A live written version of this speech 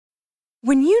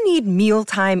When you need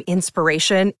mealtime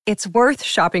inspiration, it's worth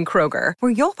shopping Kroger,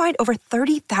 where you'll find over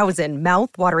 30,000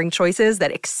 mouth-watering choices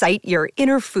that excite your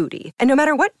inner foodie. And no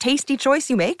matter what tasty choice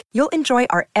you make, you'll enjoy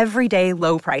our everyday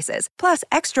low prices, plus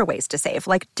extra ways to save,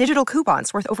 like digital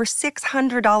coupons worth over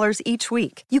 $600 each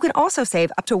week. You can also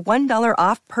save up to $1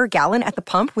 off per gallon at the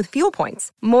pump with fuel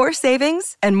points. More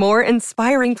savings and more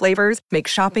inspiring flavors make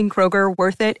shopping Kroger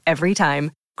worth it every time.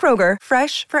 Kroger,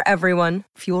 fresh for everyone.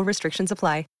 Fuel restrictions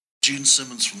apply. Gene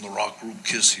Simmons from the rock group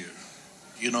Kiss here.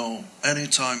 You know,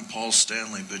 anytime Paul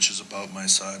Stanley bitches about my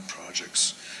side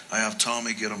projects, I have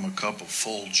Tommy get him a cup of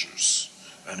Folgers,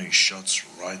 and he shuts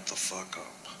right the fuck up.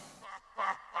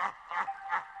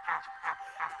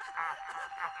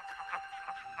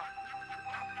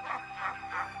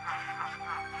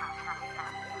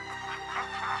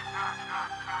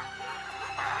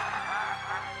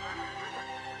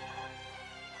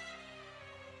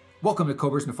 Welcome to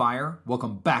Cobras and Fire.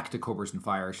 Welcome back to Cobras and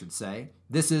Fire, I should say.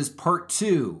 This is part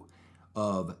 2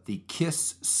 of the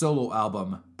Kiss solo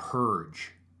album,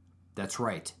 Purge. That's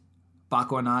right.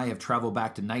 Baco and I have traveled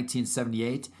back to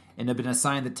 1978 and have been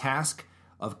assigned the task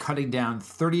of cutting down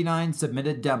 39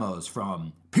 submitted demos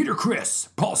from Peter Criss,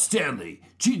 Paul Stanley,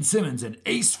 Gene Simmons, and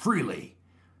Ace Frehley.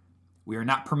 We are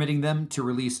not permitting them to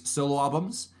release solo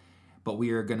albums, but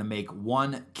we are going to make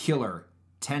one killer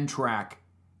 10-track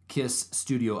Kiss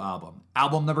studio album.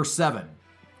 Album number 7,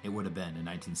 it would have been in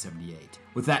 1978.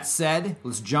 With that said,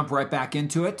 let's jump right back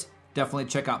into it. Definitely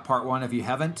check out part 1 if you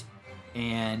haven't.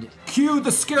 And cue the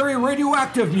scary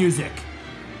radioactive music.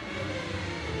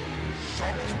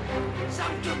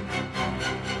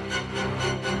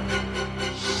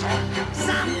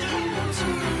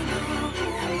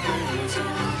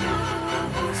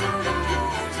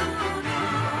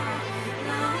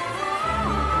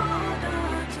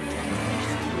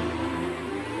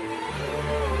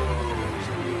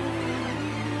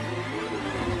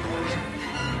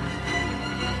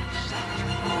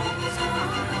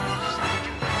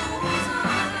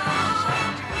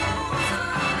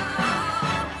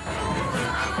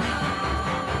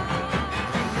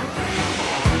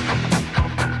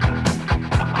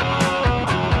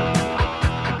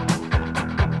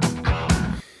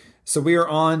 So we are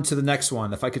on to the next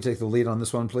one. If I could take the lead on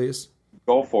this one, please.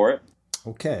 Go for it.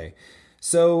 Okay.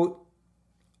 So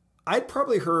I'd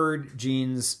probably heard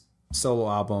Gene's solo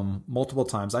album multiple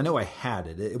times. I know I had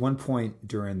it. At one point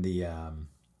during the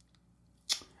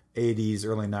 80s,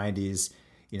 early 90s,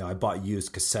 you know, I bought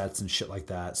used cassettes and shit like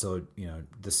that. So, you know,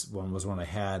 this one was one I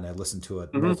had, and I listened to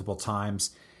it multiple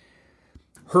times.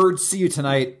 Heard See You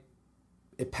Tonight.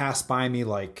 It passed by me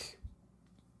like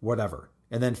whatever.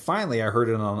 And then finally I heard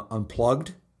it on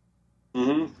Unplugged.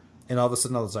 Mm-hmm. And all of a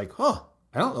sudden I was like, huh,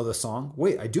 I don't know this song.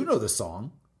 Wait, I do know this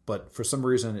song. But for some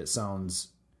reason it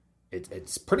sounds,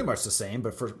 it's pretty much the same.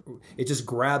 But it just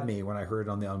grabbed me when I heard it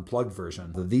on the Unplugged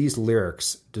version. These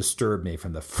lyrics disturbed me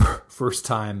from the first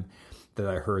time that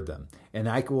I heard them. And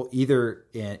I will either,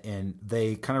 and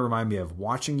they kind of remind me of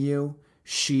Watching You,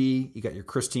 She, you got your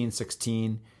Christine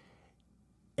 16.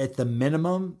 At the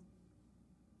minimum,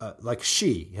 like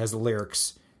She has the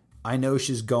lyrics, I know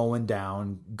she's going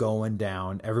down.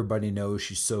 Everybody knows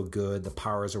she's so good. The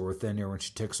powers are within her when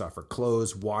she takes off her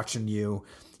clothes. Watching You.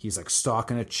 He's like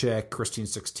stalking a chick. Christine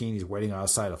 16. He's waiting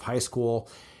outside of high school.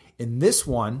 In this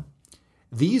one,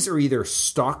 these are either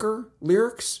stalker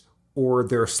lyrics or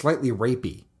they're slightly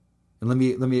rapey. And let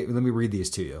me read these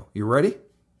to you. You ready?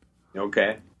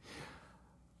 Okay.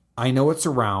 I know it's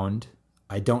around.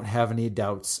 I don't have any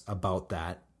doubts about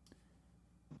that.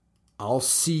 I'll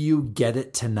see you get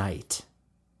it tonight.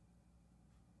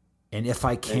 And if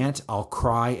I can't, I'll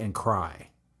cry and cry.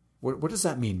 What does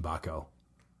that mean, Baco?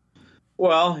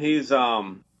 Well, he's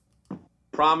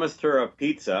promised her a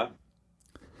pizza,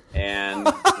 and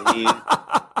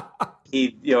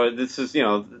he this is,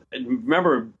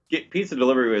 remember, pizza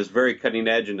delivery was very cutting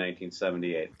edge in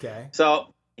 1978. Okay.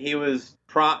 So he was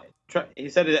he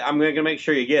said, I'm going to make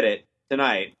sure you get it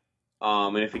tonight.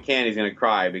 And if he can, he's going to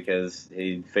cry because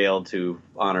he failed to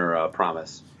honor a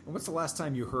promise. And what's the last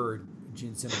time you heard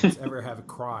Gene Simmons ever have a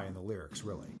cry in the lyrics,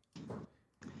 really?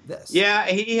 This. Yeah,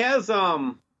 he has,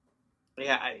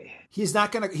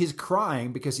 He's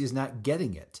crying because he's not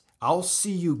getting it. I'll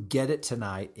see you get it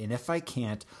tonight, and if I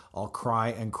can't, I'll cry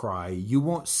and cry. You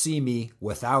won't see me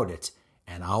without it,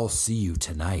 and I'll see you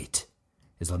tonight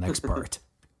is the next part.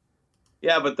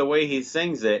 Yeah, but the way he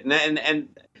sings it, and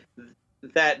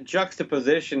that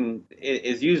juxtaposition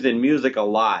is used in music a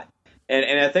lot.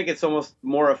 And I think it's almost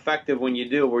more effective when you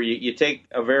do, where you take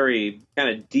a very kind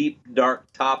of deep,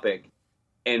 dark topic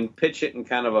and pitch it in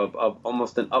kind of a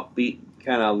almost an upbeat,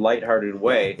 kind of lighthearted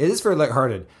way. It is very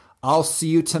lighthearted. I'll see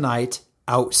you tonight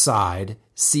outside.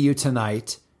 See you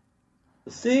tonight.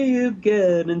 See you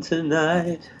again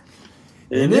tonight.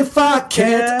 And if I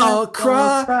can't, I'll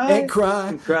cry and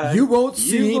cry. You won't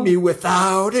see me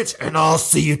without it. And I'll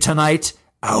see you tonight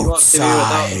outside. You won't see me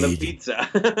without the pizza.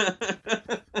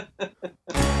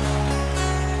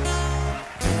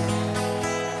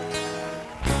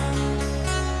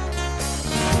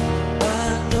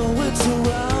 I know it's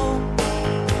around.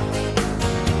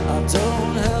 I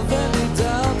don't have any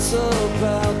doubts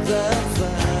about that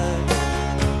fact.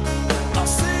 I'll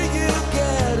see you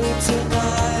get it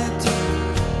tonight.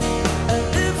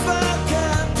 And if I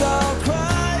can't, I'll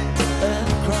cry and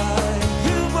cry.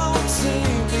 You won't see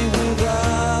me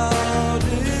without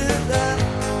it. And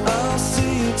I'll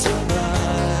see you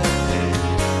tonight.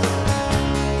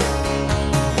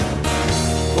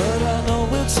 But I know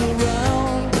it's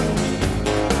around.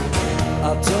 I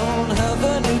don't have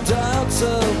any doubts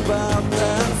about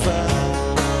that fact.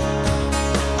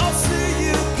 I'll see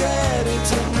you get it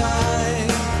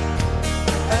tonight.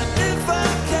 And if I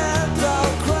can't,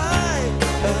 I'll cry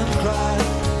and cry.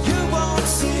 You won't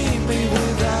see me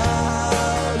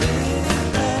without it.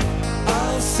 And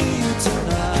I'll see you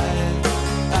tonight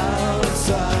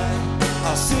outside.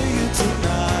 I'll see you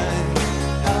tonight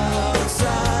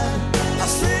outside. I'll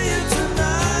see you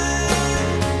tonight.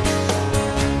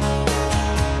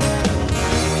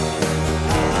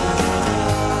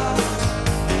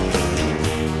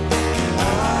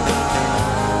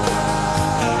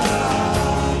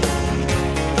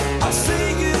 I'll see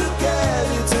you get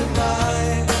it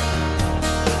tonight.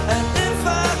 And if I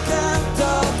can't,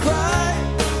 I'll cry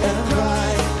and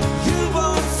cry. You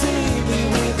won't see me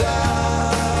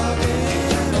without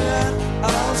it. And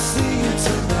I'll see you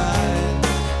tonight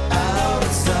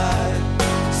outside.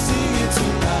 See you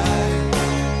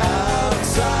tonight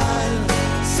outside.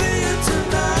 See you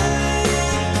tonight.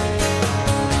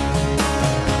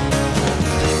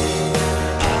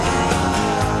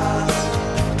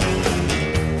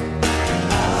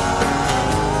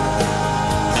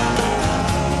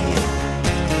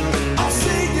 I'll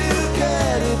see you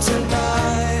get it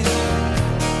tonight.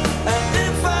 And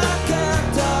if I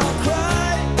can't, I'll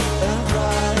cry and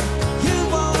cry. You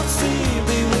won't see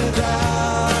me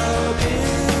without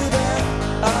it. And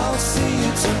I'll see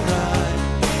you tonight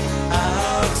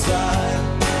outside.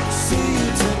 See you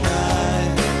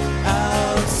tonight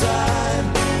outside.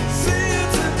 See you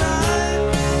tonight.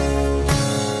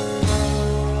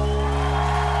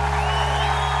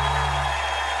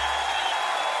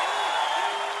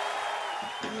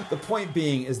 The point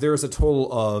being is there's a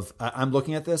total of, I'm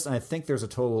looking at this and I think there's a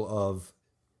total of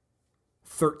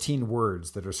 13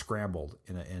 words that are scrambled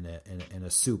in a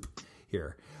soup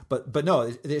here. But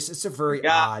no, it's a very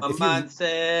Got odd. my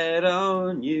mindset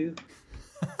on you.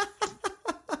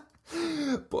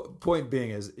 Point being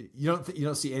is you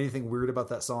don't see anything weird about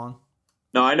that song.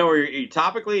 No, I know where you're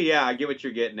topically. Yeah, I get what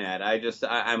you're getting at.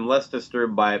 I'm less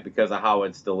disturbed by it because of how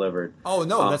it's delivered. Oh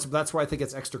no, that's why I think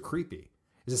it's extra creepy.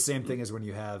 It's the same thing as when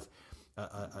you have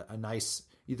a nice.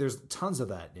 There's tons of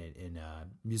that in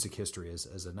music history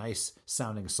as a nice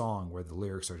sounding song where the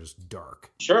lyrics are just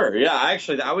dark. Sure, yeah.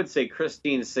 Actually, I would say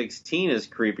Christine 16 is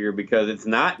creepier because it's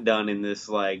not done in this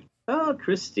like, oh,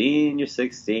 Christine, you're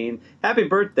 16, happy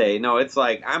birthday. No, it's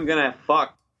like I'm gonna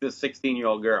fuck this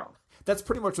 16-year-old girl. That's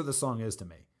pretty much what the song is to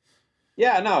me.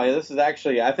 Yeah, no, this is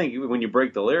actually. I think when you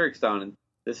break the lyrics down,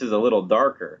 this is a little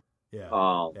darker.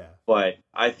 Yeah. But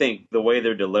I think the way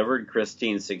they're delivered,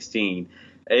 Christine 16.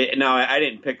 Now, I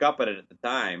didn't pick up at it at the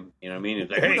time. You know what I mean? It's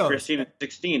like, hey, Christine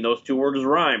 16, those two words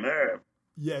rhyme.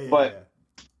 But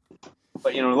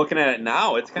looking at it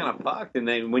now, it's kind of fucked. And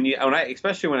then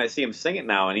especially when I see him sing it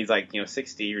now, and he's like,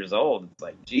 60 years old, it's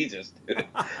like, Jesus, dude.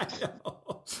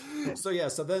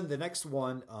 So then the next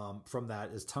one from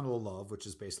that is Tunnel of Love, which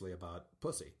is basically about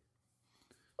pussy.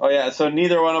 Oh yeah, so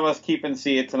neither one of us keep and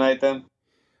see it tonight then?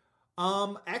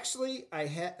 Actually,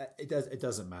 it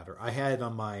doesn't matter. I had it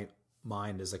on my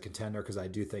mind as a contender because I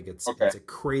do think it's a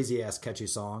crazy ass catchy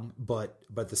song, but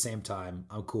at the same time,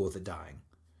 I'm cool with it dying.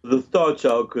 The Star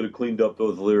Child could have cleaned up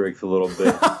those lyrics a little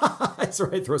bit. That's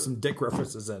right. Throw some dick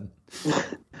references in.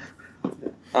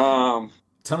 Tunnel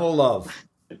of Love.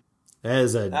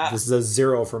 This is a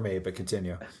 0 for me, but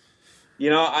continue.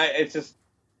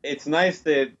 It's nice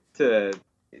to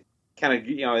kind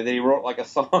of, then he wrote like a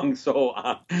song so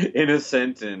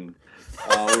innocent, and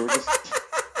we were just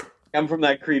come from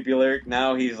that creepy lyric.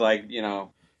 Now he's like, again,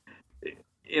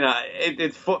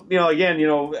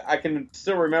 I can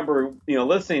still remember,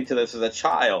 listening to this as a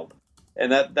child,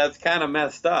 and that's kind of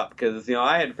messed up because,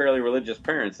 I had fairly religious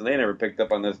parents and they never picked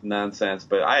up on this nonsense,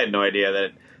 but I had no idea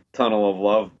that Tunnel of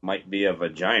Love might be a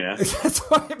vagina. That's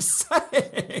what I'm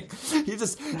saying.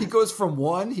 He goes from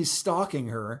one, he's stalking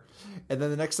her, and then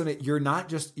the next thing, you're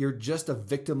just a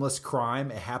victimless crime.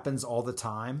 It happens all the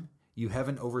time. You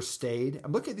haven't overstayed.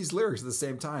 I'm looking at these lyrics at the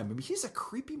same time. I mean, he's a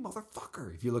creepy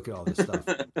motherfucker if you look at all this stuff.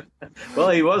 Well,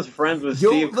 he was friends with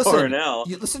Steve Cornell.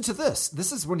 Listen to this.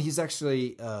 This is when he's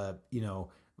actually,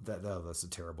 that's a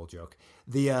terrible joke.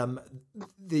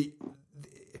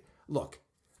 Look.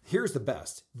 Here's the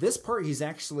best. This part, he's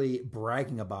actually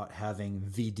bragging about having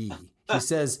VD. He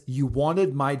says, "You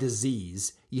wanted my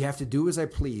disease. You have to do as I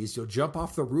please. You'll jump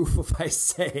off the roof if I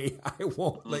say. I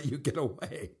won't let you get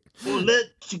away." Won't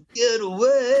let you get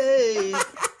away.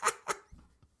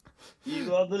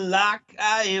 You are the lock.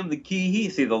 I am the key.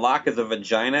 See, the lock is a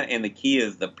vagina and the key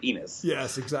is the penis.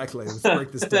 Yes, exactly. Let's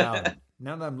break this down.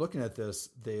 Now that I'm looking at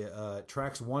this, the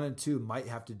tracks 1 and 2 might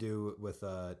have to do with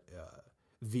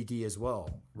VD as well.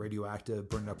 Radioactive,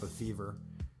 Burning Up with Fever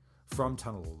from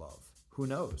Tunnel of Love. Who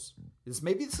knows?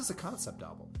 Maybe this is a concept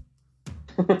album.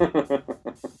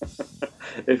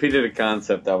 If he did a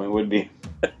concept album,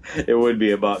 it would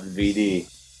be about VD.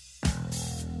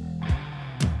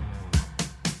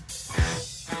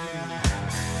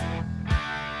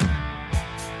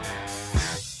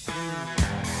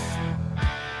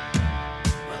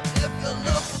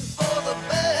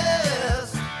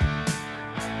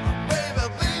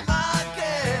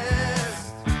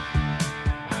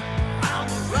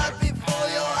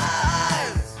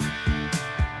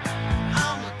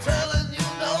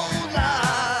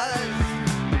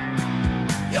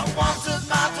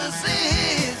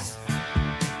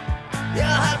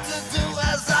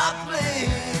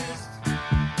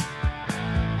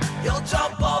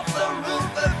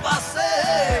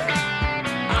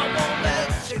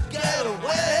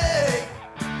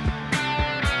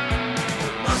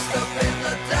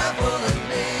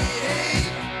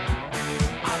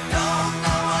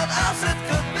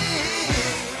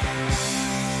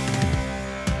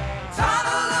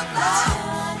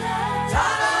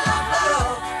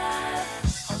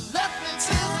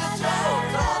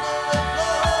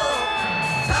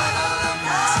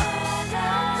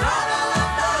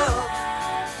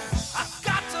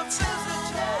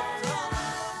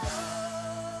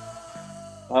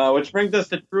 Which brings us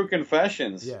to True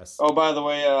Confessions. Yes. Oh, by the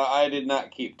way, I did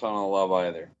not keep Tunnel of Love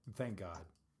either. Thank God.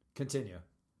 Continue.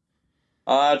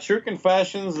 True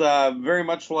Confessions, very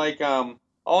much like, all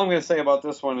I'm going to say about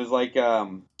this one is like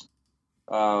Burning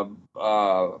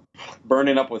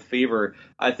Up with Fever.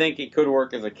 I think it could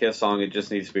work as a Kiss song. It just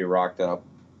needs to be rocked up.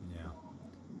 Yeah.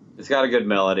 It's got a good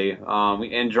melody.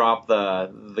 And drop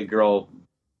the girl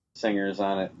singers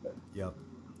on it. Yep.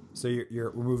 So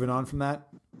we're moving on from that?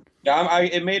 Yeah,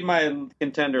 it made my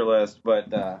contender list,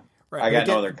 but right, I got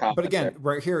no other comments. But again, there.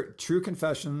 Right here, True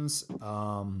Confessions,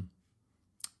 Tunnel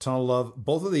of Love,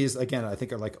 both of these, again, I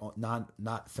think are like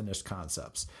not finished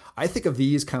concepts. I think of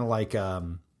these kind of like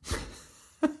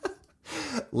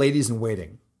Ladies in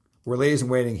Waiting, where Ladies in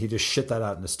Waiting, he just shit that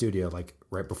out in the studio like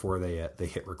right before they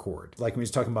hit record. Like when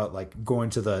he's talking about like going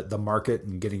to the market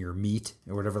and getting your meat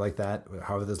or whatever like that,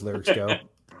 however those lyrics go.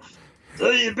 So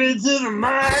you've been to the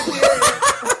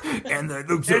market, and the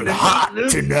looks are hot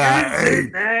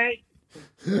tonight.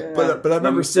 Yeah. But I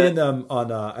remember seeing them on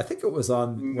I think it was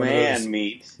on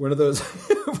one of those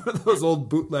old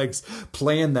bootlegs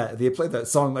playing that. They played that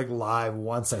song like live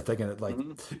once, I think, and it like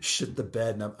shit the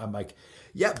bed. And I'm like,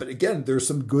 yeah, but again, there's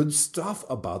some good stuff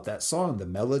about that song, the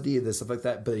melody, the stuff like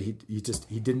that. But he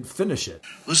didn't finish it.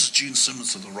 This is Gene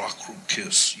Simmons of the rock group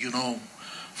Kiss. You know,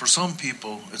 for some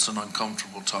people, it's an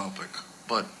uncomfortable topic,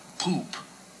 but poop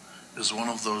is one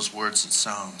of those words that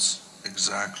sounds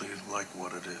exactly like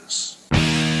what it is.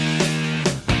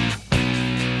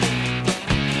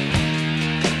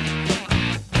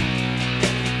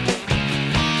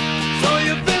 So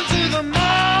you've been to the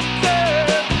market,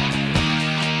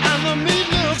 and the meat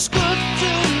looks good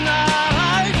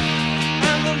tonight,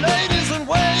 and the ladies in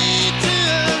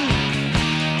waiting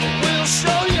will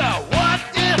show you what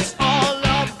it's all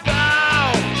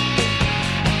about.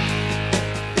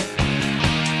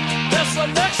 Their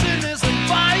selection is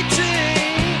inviting.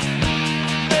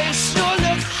 They show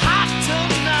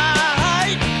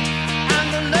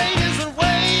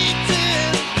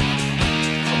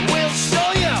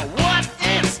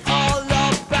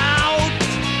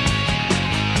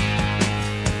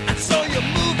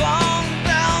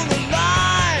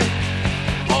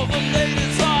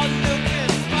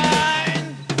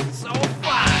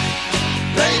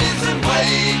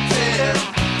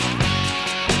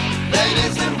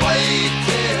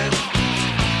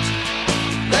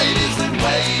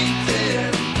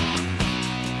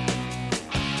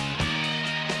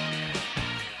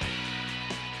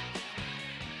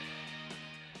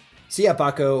So yeah,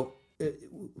 Baco,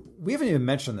 we haven't even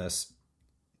mentioned this.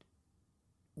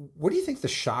 What do you think the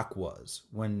shock was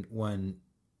when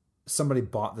somebody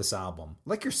bought this album,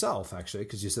 like yourself, actually,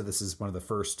 because you said this is one of the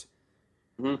first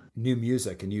new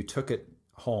music, and you took it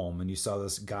home and you saw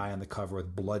this guy on the cover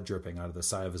with blood dripping out of the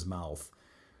side of his mouth,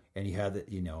 and you had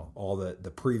all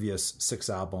the previous 6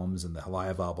 albums and the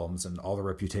live albums and all the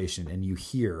reputation, and you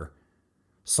hear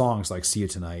songs like "See You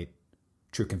Tonight,"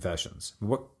 "True Confessions."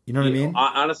 What you know what I mean?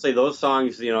 Honestly, those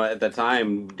songs, at the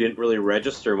time didn't really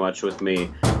register much with me.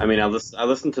 I mean, I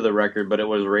listened to the record, but it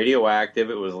was Radioactive,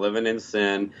 it was Living in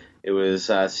Sin, it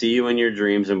was See You in Your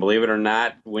Dreams, and believe it or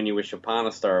not, When You Wish Upon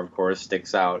a Star, of course,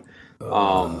 sticks out.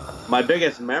 My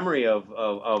biggest memory of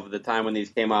the time when these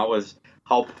came out was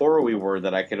how poor we were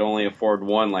that I could only afford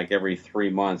one like every 3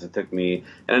 months. It took me,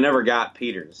 and I never got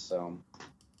Peter's, so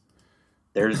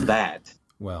there's that.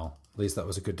 Well, at least that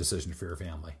was a good decision for your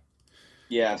family.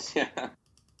 Yes, yeah.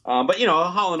 But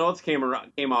Hall & Oates came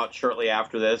out shortly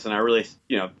after this, and I really,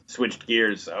 switched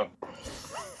gears. So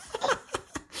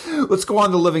let's go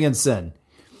on to "Living in Sin."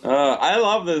 I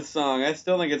love this song. I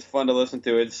still think it's fun to listen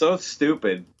to. It's so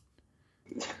stupid.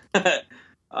 It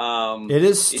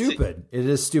is stupid. It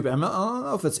is stupid. I don't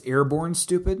know if it's airborne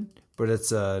stupid, but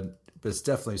it's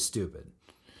definitely stupid.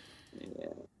 Yeah.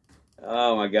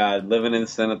 Oh my God, "Living in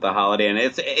Sin" at the Holiday Inn.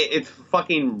 It's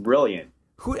fucking brilliant.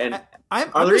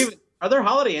 Are there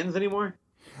Holiday Inns anymore?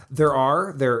 There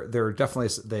are. They're definitely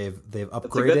they've upgraded.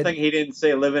 It's a good thing he didn't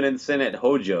say "Living in Sin" at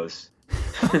Hojo's.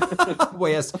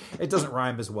 Well, yes, it doesn't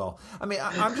rhyme as well. I mean,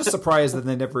 I'm just surprised that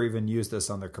they never even used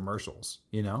this on their commercials.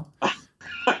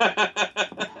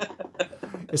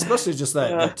 Especially just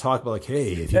that talk about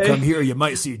hey, if you come here, you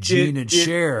might see Gene and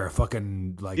Cher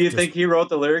fucking like. Do you think he wrote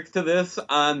the lyrics to this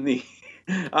on the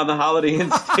Holiday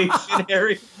Inn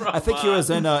stationery? I think he was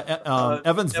in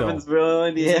Evansville,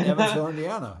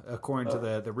 Indiana. According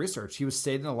to the research, he was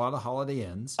stayed in a lot of Holiday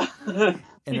Inns and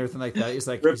everything like that. He's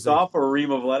ripped off a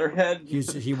ream of letterhead.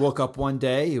 He woke up one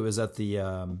day. He was at the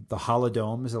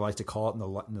Holidome, as they like to call it,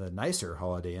 in the nicer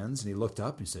Holiday Inns, and he looked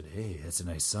up and he said, "Hey, that's a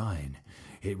nice sign.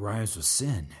 It rhymes with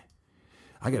sin.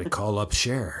 I got to call up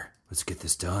Cher. Let's get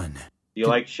this done." You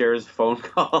like Cher's phone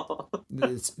call?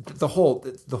 The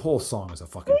whole song is a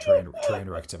fucking train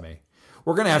wreck to me.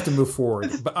 We're gonna have to move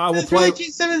forward, but I will play.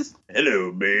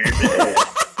 Hello, baby.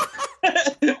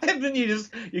 And then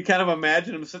you kind of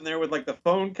imagine him sitting there with like the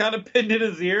phone kind of pinned in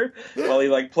his ear while he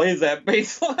like plays that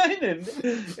bass line, and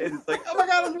it's like, oh my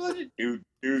God, I'm really dude.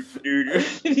 And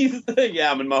he's like,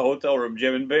 yeah, I'm in my hotel room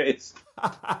jamming bass.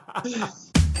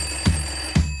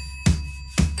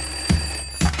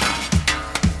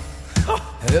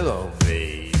 Hello,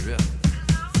 baby.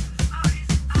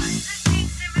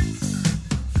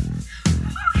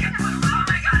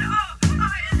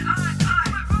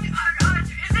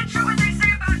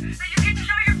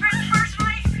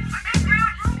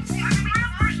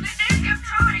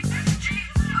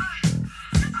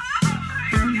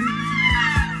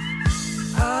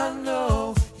 I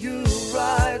know you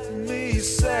write me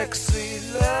sexy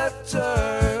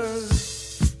letters,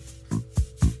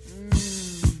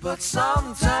 but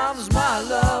sometimes my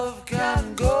love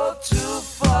can go too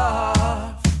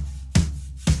far.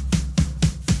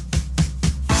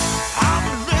 I'm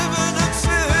living in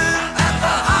sin at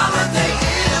the Holiday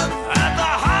Inn. At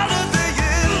the Holiday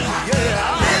Inn,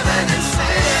 yeah. Living in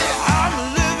sin. I'm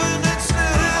living in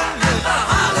sin at the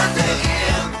Holiday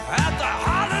Inn. At the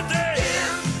Holiday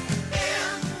Inn.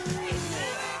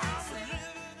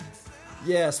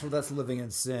 Yes, well, that's "Living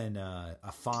in Sin." A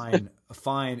fine.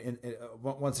 And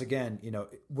once again,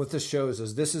 what this shows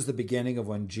is this is the beginning of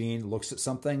when Gene looks at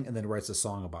something and then writes a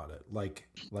song about it, like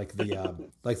the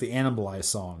Animalize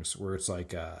songs, where it's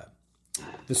like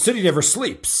the city never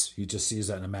sleeps. He just sees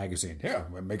that in a magazine. Yeah,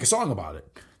 make a song about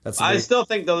it. I still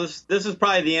think though this is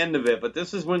probably the end of it, but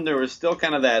this is when there was still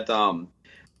kind of that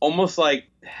almost like,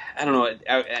 I don't know.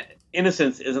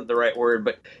 Innocence isn't the right word,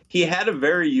 but he had a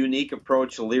very unique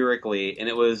approach lyrically, and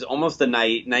it was almost a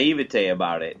naivete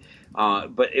about it.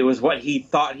 But it was what he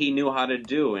thought he knew how to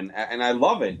do, and I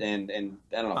love it. And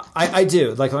I don't know. I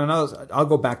do. Like, I'll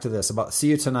go back to this about "See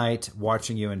You Tonight,"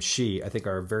 "Watching You," and "She." I think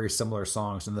are very similar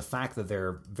songs, and the fact that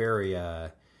they're very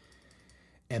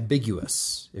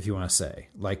ambiguous, if you want to say,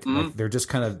 like they're just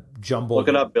kind of jumbled. Look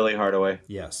it up, Billy Hardaway.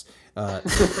 Yes.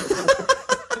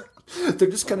 They're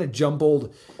just kind of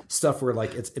jumbled stuff where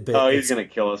like it's. He's gonna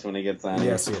kill us when he gets on.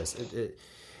 Yes, yes.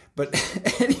 But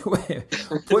anyway,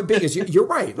 point being is you're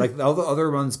right. Like all the other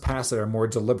ones past it are more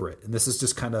deliberate, and this is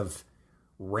just kind of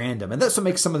random, and that's what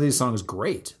makes some of these songs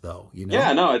great, though.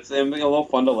 Yeah, no, it's a little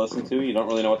fun to listen to. You don't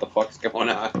really know what the fuck's going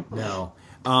on. No.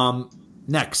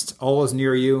 Next, "All Is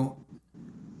Near You."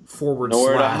 forward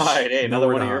Nowhere slash. to hide. Hey, another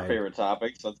nowhere one to of your hide. favorite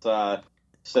topics. Let's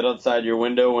sit outside your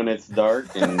window when it's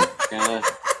dark and kind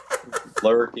of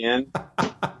lurk in.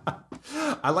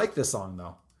 I like this song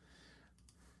though.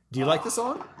 Do you like the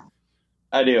song?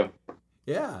 I do.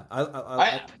 Yeah,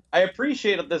 I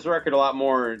appreciate this record a lot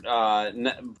more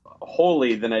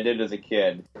wholly than I did as a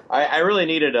kid. I really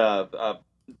needed a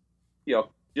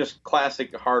just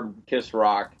classic hard Kiss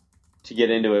rock to get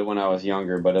into it when I was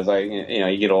younger. But as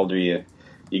you get older, you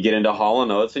get into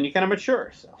Hall & Oates and you kind of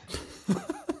mature. So.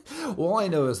 Well, all I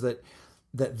know is that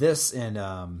this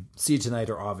and See You Tonight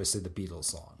are obviously the Beatles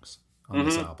songs on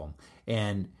this album,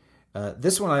 and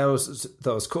this one I always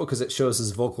thought was cool because it shows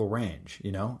his vocal range.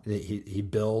 You know, he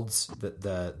builds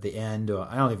the end.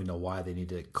 I don't even know why they need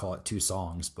to call it 2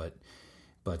 songs, but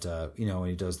you know, when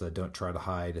he does the "Don't Try to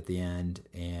Hide" at the end,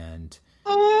 and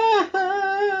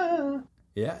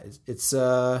yeah, it's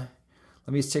let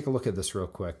me just take a look at this real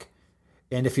quick.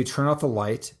 And if you turn out the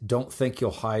light, don't think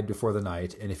you'll hide before the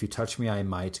night. And if you touch me, I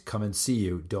might come and see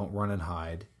you. Don't run and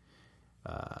hide.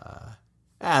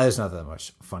 There's not that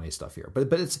much funny stuff here,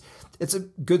 but it's a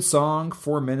good song.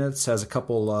 4 minutes, has a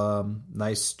couple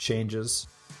nice changes.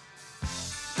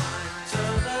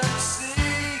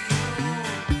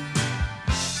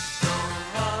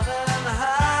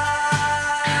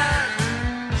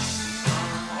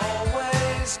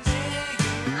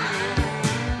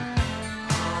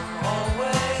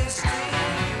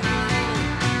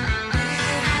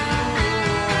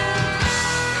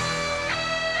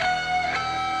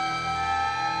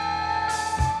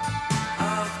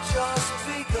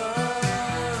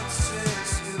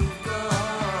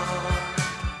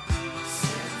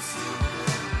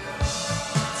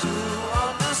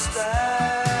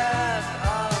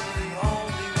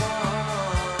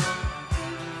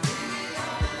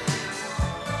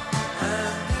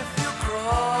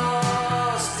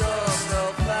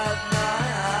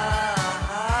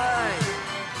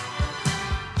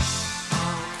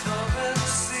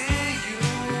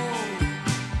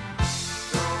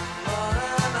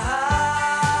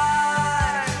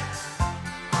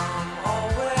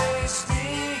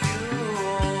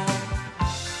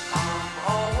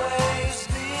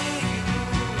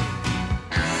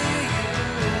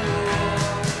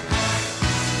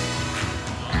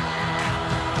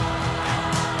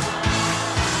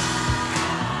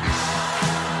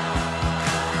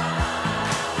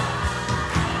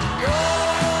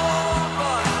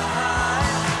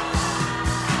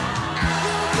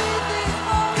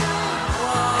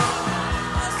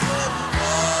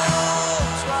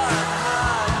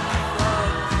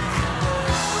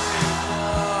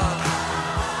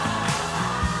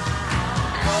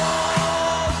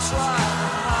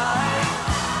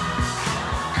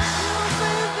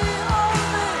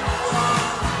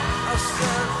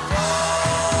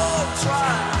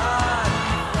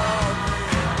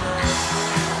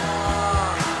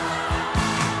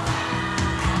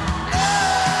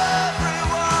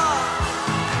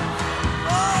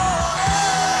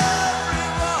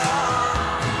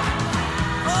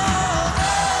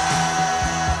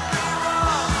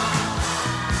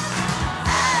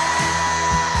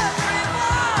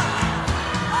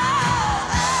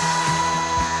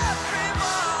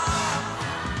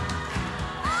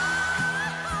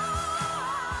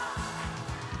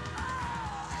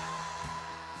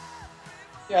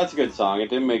 Yeah, it's a good song. It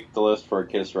didn't make the list for a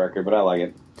Kiss record, but I like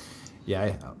it.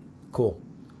 Yeah, cool.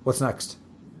 What's next?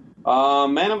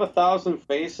 Man of a Thousand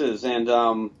Faces, and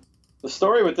the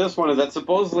story with this one is that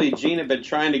supposedly Gene had been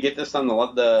trying to get this on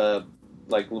the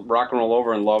like Rock and Roll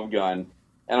Over and Love Gun.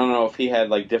 I don't know if he had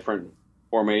like different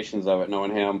formations of it,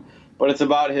 knowing him, but it's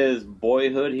about his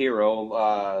boyhood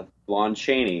hero, Lon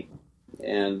Chaney.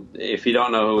 And if you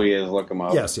don't know who he is, look him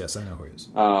up. Yes, I know who he is.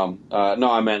 No,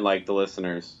 I meant like the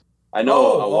listeners. I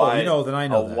know you know, then I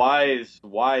know a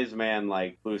wise man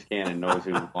like Loose Cannon knows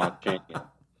who Lon Chaney is.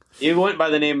 He went by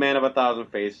the name Man of a Thousand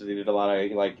Faces. He did a lot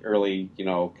of like early,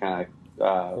 kind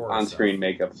of on-screen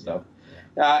makeup stuff.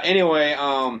 Yeah. Anyway,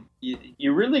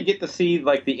 you really get to see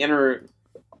like the inner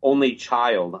only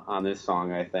child on this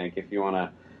song. I think if you want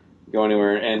to go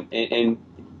anywhere, and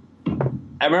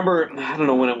I remember, I don't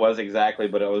know when it was exactly,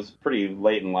 but it was pretty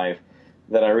late in life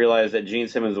that I realized that Gene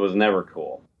Simmons was never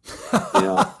cool.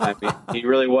 I mean, he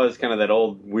really was kind of that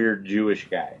old weird Jewish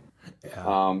guy.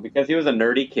 Yeah. Because he was a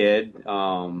nerdy kid,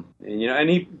 and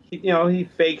he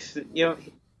fakes,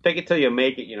 fake it till you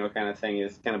make it, kind of thing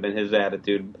has kind of been his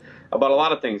attitude about a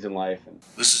lot of things in life.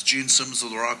 This is Gene Simmons of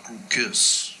the rock group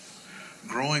Kiss.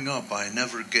 Growing up, I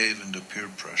never gave into peer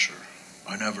pressure.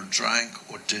 I never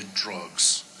drank or did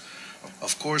drugs.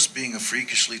 Of course, being a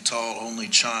freakishly tall only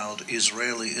child,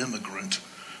 Israeli immigrant,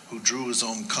 who drew his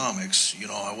own comics. You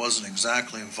know, I wasn't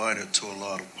exactly invited to a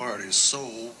lot of parties,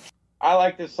 so... I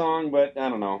like this song, but I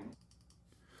don't know.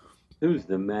 Who's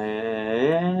the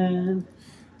man?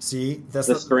 See, that's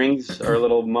the strings are a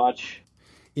little much.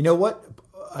 You know what?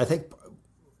 I think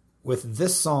with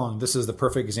this song, this is the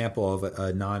perfect example of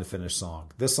a non-finished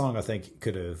song. This song, I think,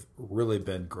 could have really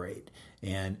been great.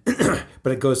 And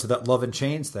but it goes to that Love and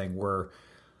Chains thing where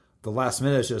the last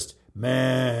minute is just,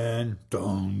 man,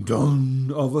 dun,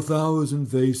 dun, of 1,000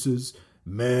 faces,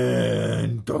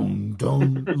 man, dun,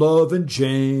 dun, love and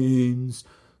chains,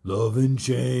 love and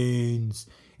chains.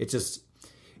 It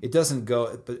doesn't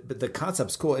go, but the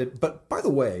concept's cool. But by the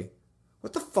way,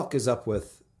 what the fuck is up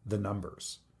with the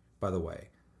numbers, by the way?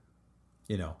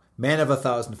 You know, man of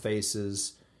 1,000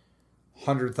 faces,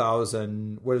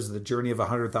 100,000, what is the Journey of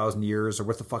 100,000 years, or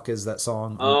what the fuck is that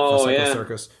song? Oh, yeah.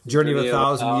 Circus. Journey of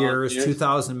 1,000 years,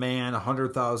 2,000 man,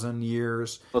 100,000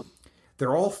 years.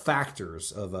 They're all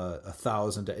factors of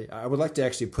 1,000. I would like to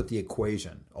actually put the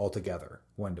equation all together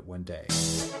one day.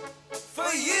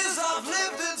 For years I've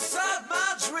lived inside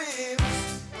my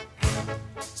dreams.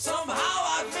 Somehow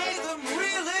I've made them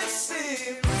really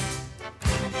seem.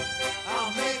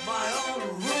 I'll make my own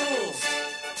rules.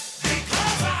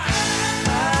 Because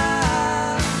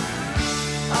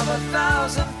I'm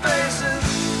 1,000 faces,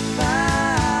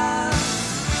 man.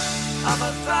 I'm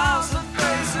 1,000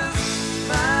 faces,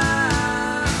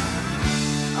 man.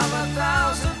 I'm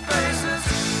 1,000 faces.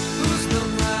 Who's the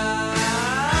man?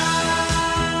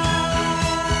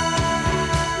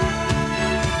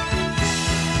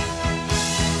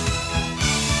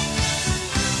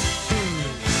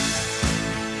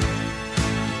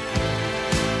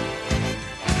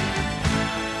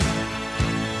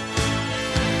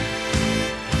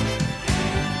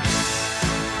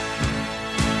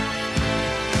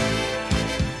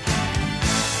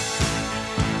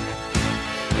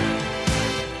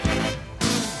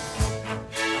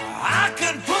 I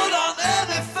can put on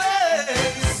any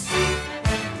face.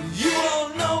 You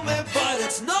won't know me, but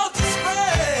it's no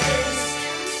disgrace.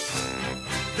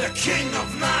 The king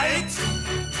of night,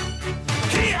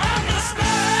 he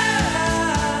understands.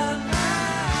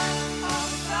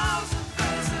 Of 1,000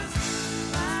 faces,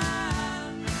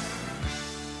 man.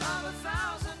 Of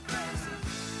 1,000 faces,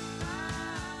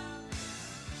 man.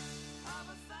 Of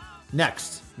 1,000.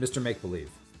 Next, Mr. Make Believe.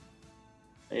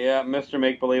 Yeah, Mr.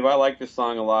 Make Believe. I like this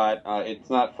song a lot. It's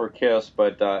not for Kiss,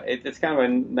 but it's kind of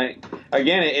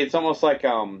again, it's almost like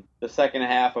the second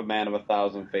half of Man of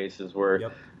 1,000 Faces, where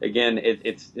Yep. again,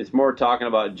 it's more talking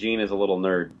about Gene as a little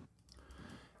nerd.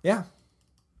 Yeah.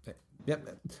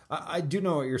 Yep. I do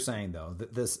know what you're saying, though.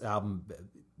 This album,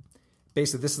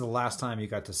 basically, this is the last time you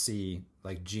got to see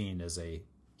like Gene as a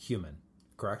human,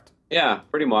 correct? Yeah,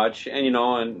 pretty much. And you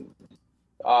know,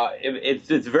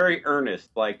 it's very earnest.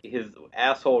 Like his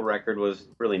asshole record was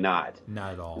really not.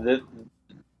 Not at all.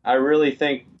 I really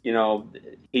think, you know,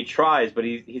 he tries, but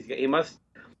he must.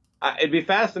 It'd be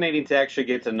fascinating to actually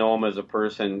get to know him as a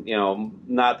person. You know,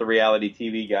 not the reality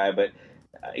TV guy, but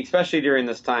especially during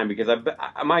this time, because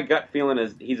my gut feeling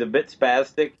is he's a bit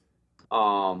spastic.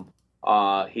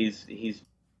 He's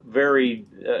very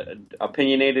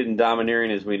opinionated and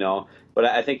domineering, as we know, but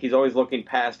I think he's always looking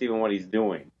past even what he's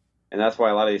doing. And that's why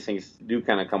a lot of these things do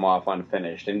kind of come off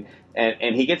unfinished. And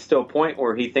he gets to a point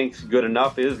where he thinks good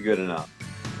enough is good enough.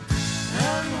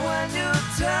 And when you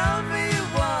tell me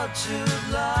what you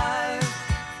like,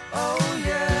 oh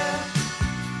yeah,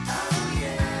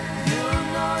 you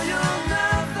know you'll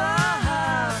never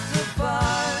have to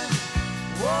fight.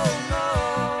 Whoa, no,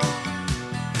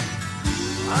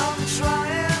 I'm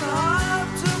trying hard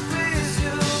to please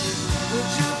you.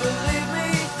 Would you believe me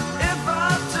if I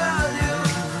tell you,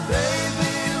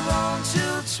 baby, won't you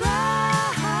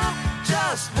try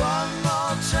just one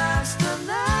more chance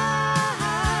tonight?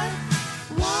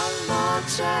 One more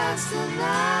chance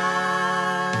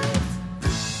tonight,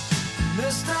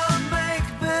 Mr. Make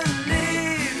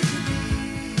Believe,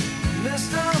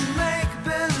 Mr. Make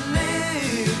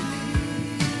Believe.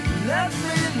 Let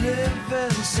me live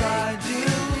inside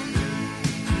you,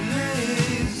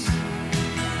 please.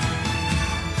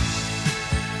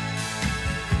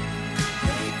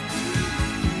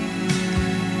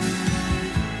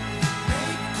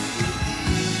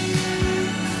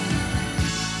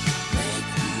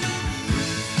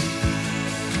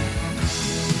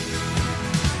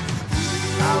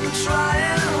 I'm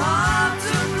trying hard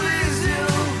to please you.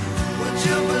 Would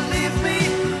you believe me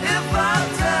if I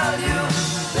tell you,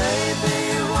 baby,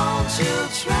 won't you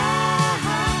try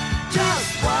just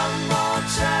one more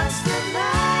chance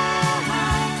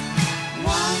tonight?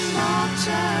 One more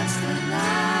chance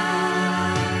tonight,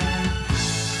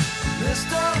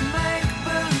 Mr.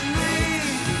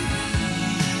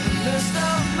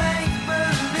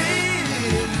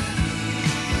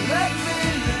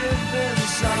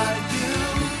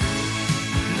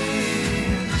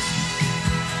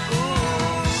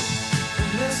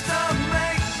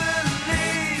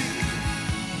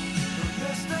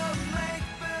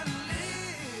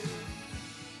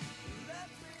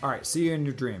 right, See You in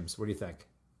Your Dreams. What do you think?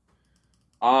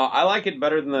 I like it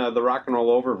better than the Rock and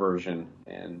Roll Over version,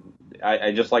 and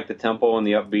I just like the tempo and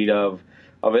the upbeat of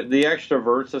it. The extra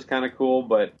verse is kind of cool,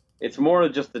 but it's more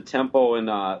just the tempo and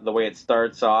the way it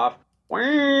starts off,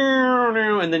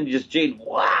 and then just Jade,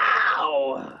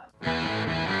 wow.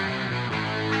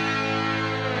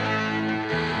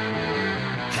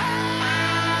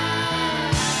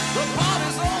 The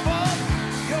party's over,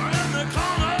 you're in the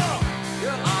corner,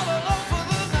 you're all alone for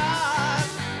the night,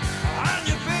 and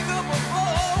you pick up a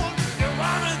phone, you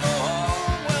wanna go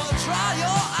home, well try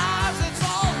your eyes, it's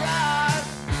alright,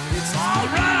 it's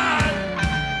alright.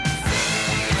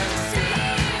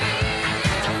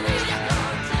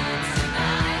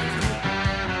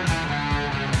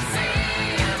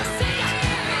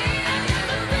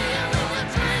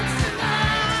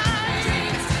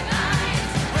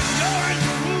 When you're in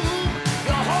the room,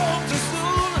 you're home too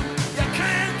soon, you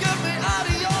can't get me out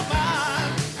of your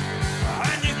mind.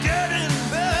 And you get in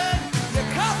bed, you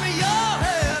copy your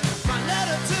head, my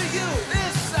letter to you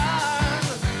is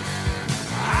signed.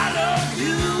 I love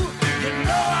you, you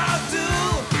know I do.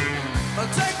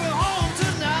 Take me home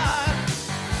tonight.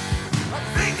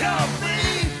 Think of me,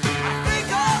 I think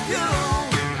of you.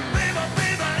 Baby,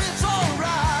 baby, it's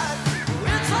alright.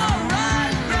 It's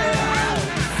alright, yeah.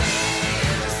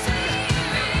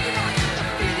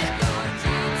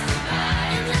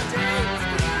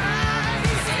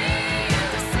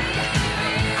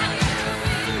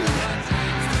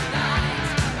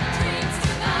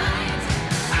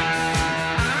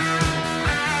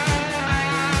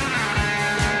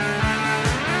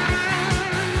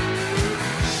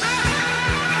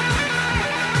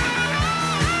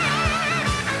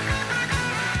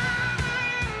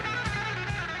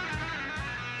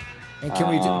 And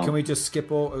can we just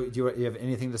skip over? Do you have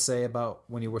anything to say about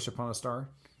When You Wish Upon a Star?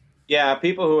 Yeah,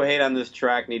 people who hate on this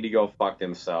track need to go fuck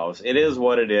themselves. It is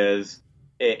what it is.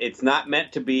 It's not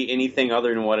meant to be anything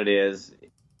other than what it is.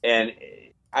 And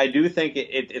I do think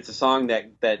it's a song that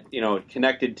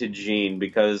connected to Gene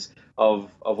because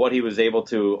of what he was able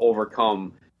to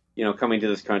overcome, coming to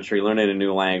this country, learning a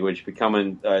new language,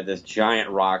 becoming this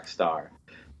giant rock star.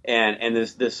 And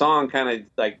this song kind of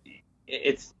like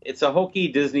it's a hokey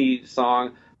Disney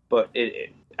song, but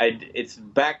it's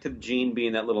back to Gene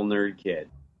being that little nerd kid.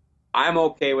 I'm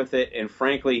okay with it, and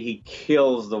frankly, he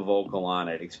kills the vocal on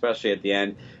it, especially at the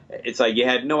end. It's like you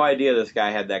had no idea this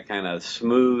guy had that kind of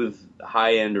smooth,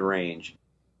 high-end range.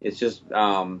 It's just,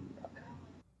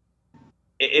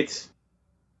 it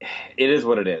is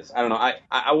what it is. I don't know.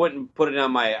 I wouldn't put it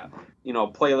on my,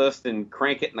 playlist and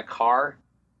crank it in the car,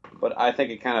 but I think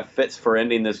it kind of fits for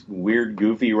ending this weird,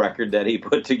 goofy record that he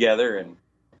put together,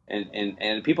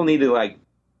 and people need to like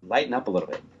lighten up a little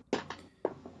bit.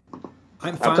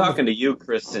 I'm talking to you,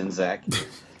 Chris Sinzak.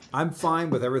 I'm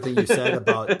fine with everything you said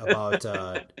about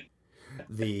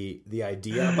the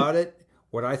idea about it.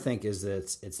 What I think is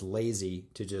that it's lazy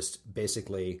to just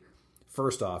basically,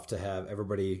 first off, to have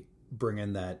everybody bring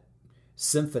in that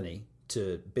symphony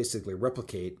to basically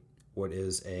replicate what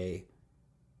is a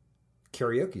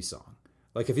karaoke song.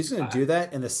 Like if he's going to do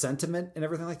that and the sentiment and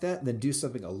everything like that, then do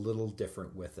something a little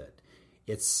different with it.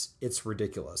 It's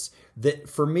ridiculous. That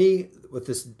for me, what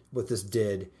this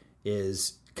did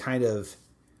is kind of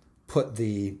put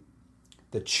the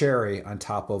cherry on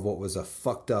top of what was a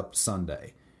fucked up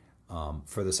Sunday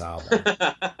for this album.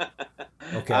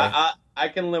 Okay, I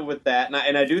can live with that,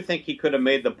 and I do think he could have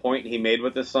made the point he made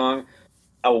with this song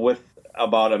with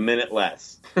about a minute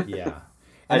less. Yeah.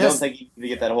 I don't think you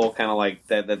get that whole kind of like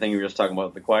that thing you were just talking about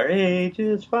with the choir. Hey,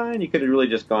 it's fine. You could have really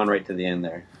just gone right to the end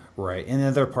there. Right, and the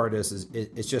other part is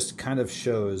it just kind of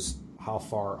shows how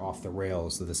far off the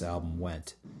rails that this album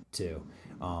went to.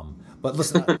 But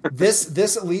listen,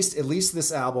 this at least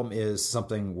this album is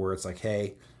something where it's like,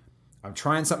 hey, I'm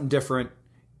trying something different.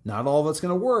 Not all of it's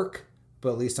going to work,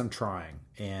 but at least I'm trying,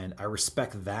 and I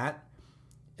respect that.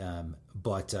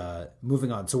 But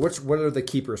moving on. So what are the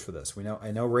keepers for this?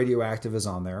 I know Radioactive is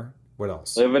on there. What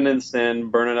else? Living in Sin,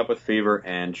 Burning Up with Fever,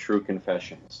 and True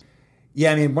Confessions.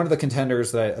 Yeah, I mean, one of the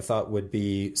contenders that I thought would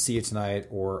be See You Tonight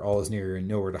or All Is Near and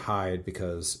Nowhere to Hide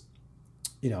because,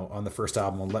 on the first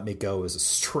album, Let Me Go is a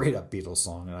straight up Beatles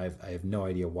song, and I have no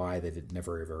idea why they did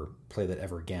never ever play that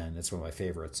ever again. It's one of my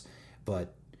favorites.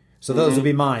 But so those would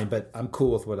be mine, but I'm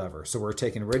cool with whatever. So we're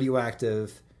taking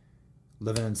Radioactive,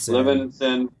 Living in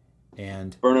Sin,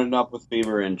 and Burning Up with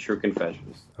Fever and True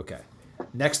Confessions. Okay.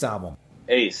 Next album.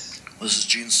 Ace. This is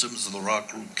Gene Simmons of the rock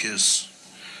group Kiss.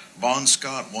 Bon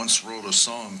Scott once wrote a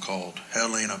song called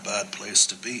Hell Ain't a Bad Place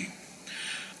to Be.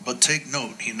 But take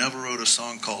note, he never wrote a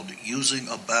song called Using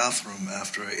a Bathroom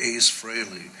After Ace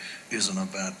Frehley Isn't a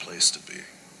Bad Place to Be.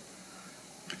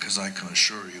 because I can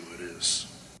assure you it is.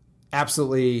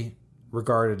 Absolutely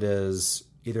regarded as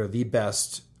either the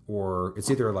best, or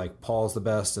it's either like Paul's the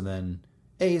best and then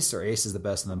Ace, or Ace is the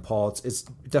best and then Paul. It's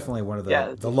definitely one of the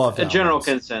loved albums. General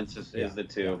consensus is the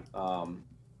two. Yeah.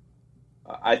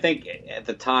 I think at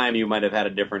the time you might have had a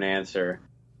different answer,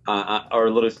 or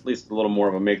at least a little more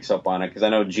of a mix-up on it, because I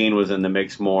know Gene was in the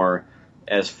mix more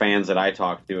as fans that I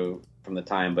talked to from the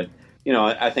time. But, you know,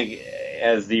 I think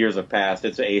as the years have passed,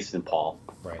 it's Ace and Paul.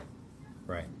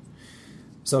 Right.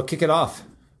 So kick it off.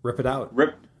 Rip it out.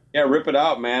 Rip it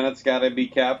out, man. It's got to be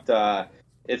kept.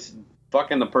 It's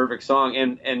fucking the perfect song.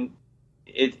 And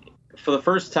it, for the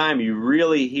first time, you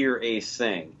really hear Ace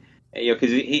sing. You know,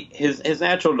 because his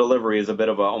natural delivery is a bit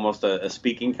of almost a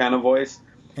speaking kind of voice.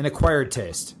 An acquired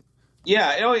taste.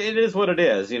 Yeah, you know, it is what it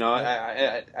is. You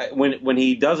know, when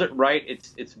he does it right,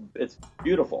 it's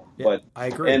beautiful. Yeah, but I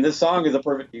agree. And this song is a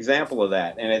perfect example of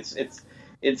that. And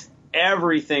it's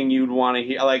everything you'd want to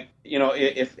hear. Like, you know,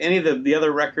 if any of the other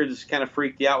records kind of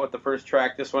freaked you out with the first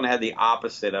track, this one had the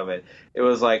opposite of it. It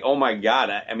was like, oh my God.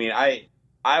 I mean,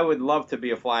 I would love to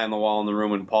be a fly on the wall in the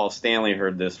room when Paul Stanley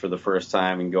heard this for the first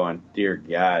time and going, dear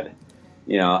God.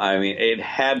 You know, I mean, it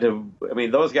had to. I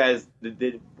mean, those guys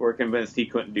were convinced he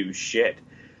couldn't do shit,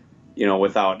 you know,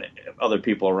 without other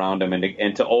people around him,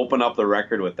 and to open up the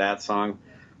record with that song.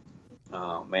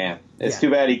 Oh man, it's too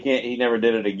bad he never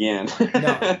did it again.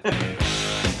 No.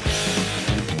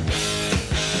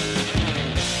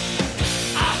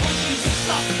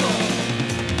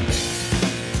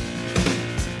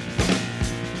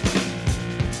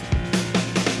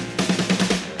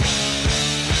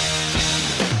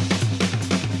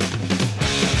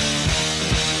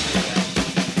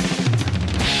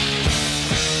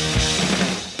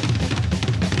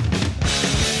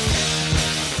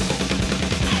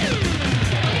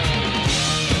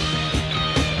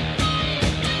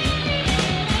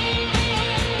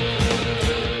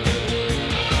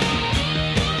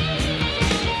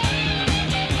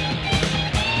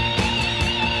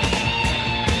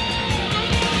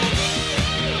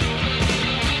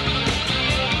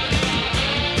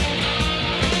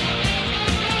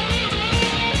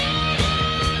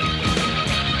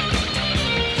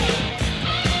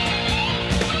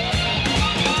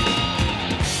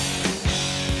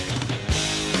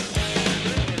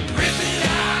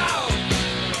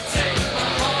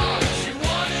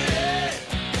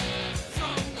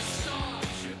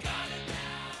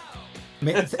 I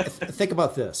mean, think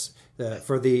about this.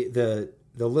 For the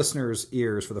listeners'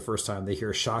 ears, for the first time, they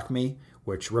hear "Shock Me,"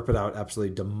 which "Rip It Out"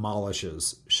 absolutely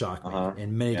demolishes "Shock Me"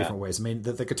 in many different ways. I mean,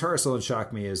 the guitar solo in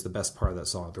 "Shock Me" is the best part of that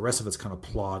song. The rest of it's kind of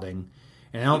plodding,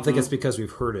 and I don't think it's because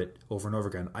we've heard it over and over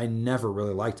again. I never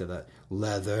really liked it. That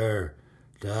 "Leather,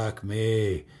 Duck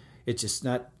Me," it's just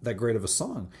not that great of a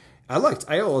song.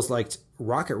 I always liked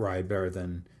 "Rocket Ride" better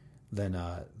than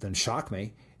 "Shock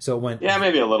Me." So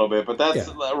maybe a little bit, but that's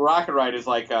Rocket Ride is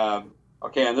like,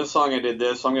 okay, on this song I did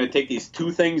this, so I'm going to take these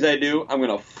two things I do, I'm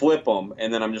going to flip them,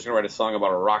 and then I'm just going to write a song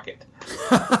about a rocket.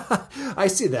 I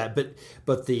see that,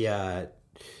 but the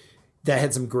that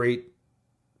had some great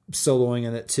soloing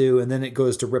in it too, and then it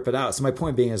goes to "Rip It Out." So my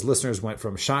point being is, listeners went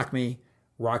from "Shock Me,"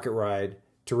 "Rocket Ride"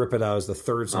 to "Rip It Out" as the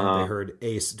third song they heard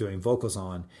Ace doing vocals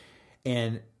on,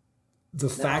 and the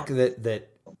fact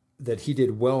that he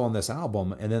did well on this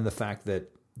album, and then the fact that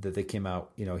they came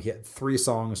out, you know, he had 3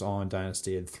 songs on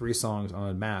Dynasty and 3 songs on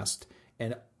Unmasked,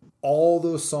 and all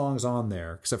those songs on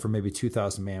there, except for maybe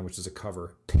 2000 Man, which is a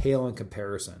cover, pale in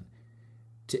comparison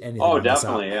to anything. Oh,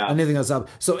 definitely, yeah. Anything on this album.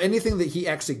 So anything that he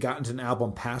actually got into an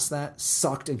album past that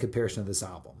sucked in comparison to this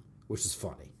album, which is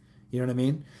funny. You know what I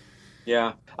mean?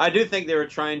 Yeah. I do think they were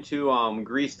trying to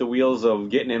grease the wheels of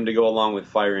getting him to go along with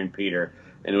Fire and Peter.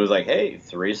 And it was like, hey,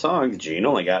 3 songs. Gene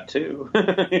only got 2.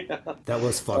 Yeah. That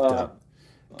was fucked up.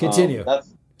 Continue.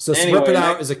 So anyway, "Rip It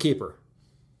Out" is a keeper.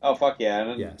 Oh, fuck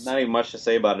yeah. Yes. Not even much to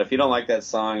say about it. If you don't like that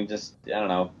song, just, I don't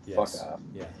know, fuck off.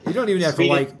 Yeah. You don't even have to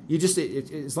like, you just,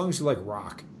 as long as you like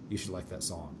rock, you should like that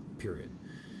song, period.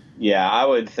 Yeah, I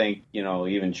would think, you know,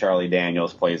 even Charlie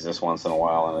Daniels plays this once in a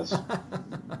while. And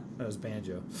that was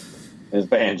banjo. His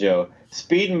banjo.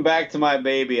 "Speeding Back to My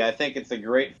Baby," I think it's a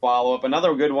great follow-up.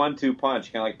 Another good 1-2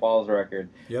 punch, kind of like Paul's record.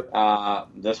 Yep.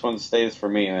 This one stays for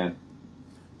me, man.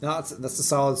 No, that's a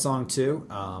solid song too.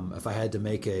 If I had to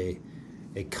make a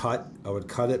cut, I would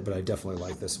cut it, but I definitely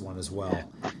like this one as well.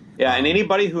 Yeah, and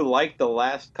anybody who liked the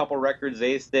last couple records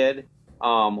Ace did,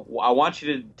 I want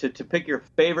you to pick your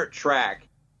favorite track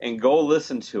and go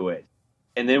listen to it.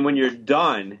 And then when you're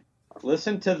done,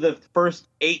 listen to the first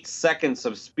 8 seconds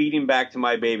of "Speeding Back to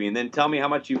My Baby," and then tell me how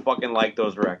much you fucking like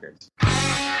those records.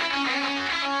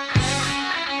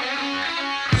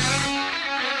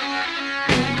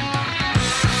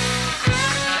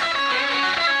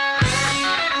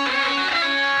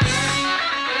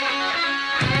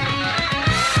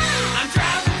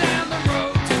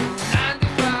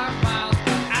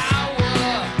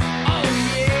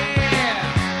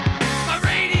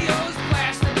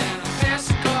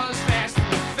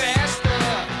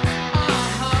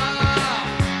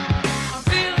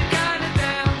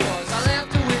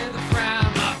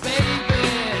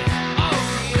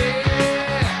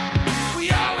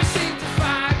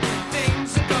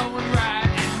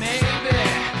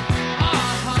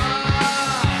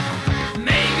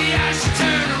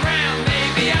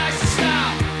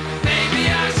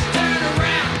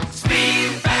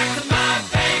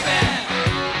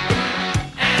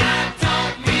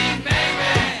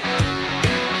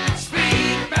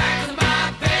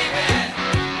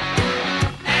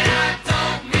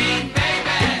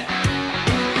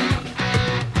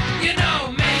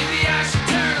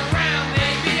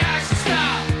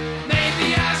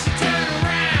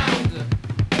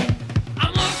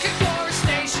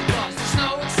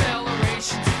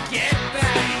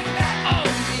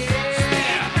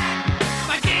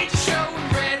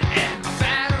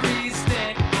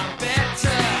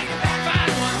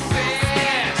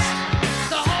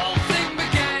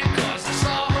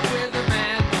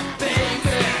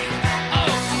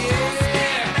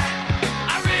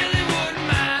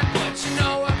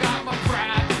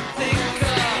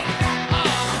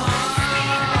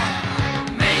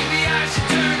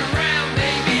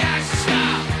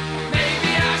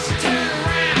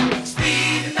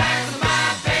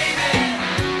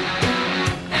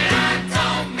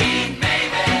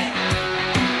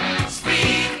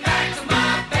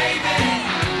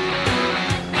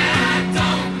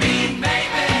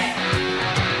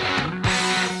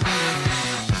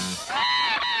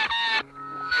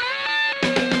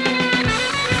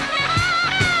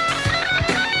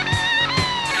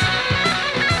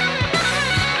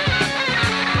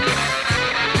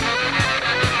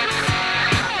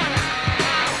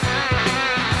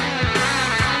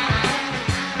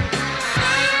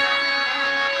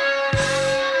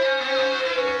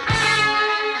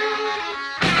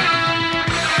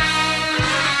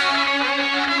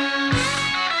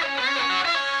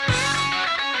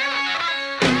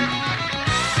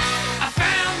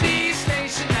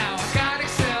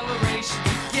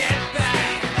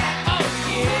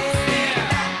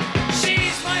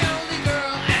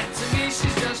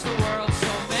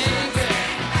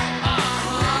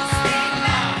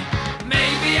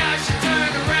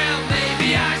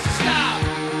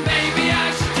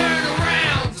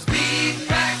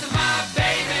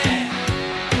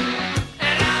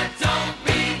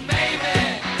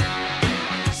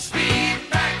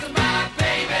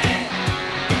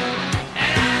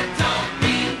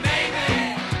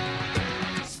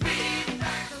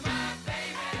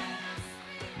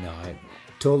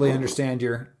 Totally understand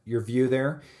your view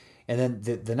there. And then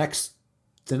the next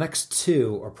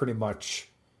two are pretty much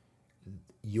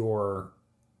your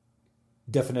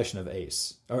definition of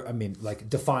Ace. Or I mean, like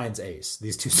defines Ace.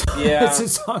 These two songs, two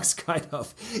songs kind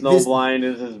of. Snowblind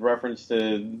is his reference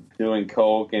to doing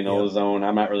coke and ozone.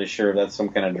 I'm not really sure if that's some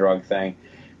kind of drug thing.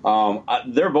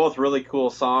 They're both really cool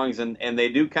songs, and they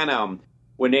do kind of,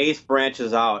 when Ace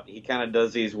branches out, he kind of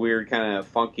does these weird kind of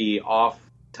funky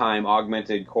off-time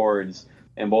augmented chords,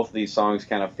 and both of these songs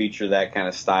kind of feature that kind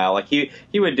of style. Like he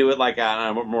would do it like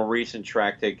on a more recent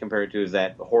track to compare it to is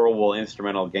that horrible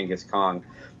instrumental Genghis Khan.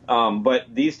 But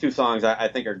these two songs I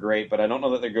think are great, but I don't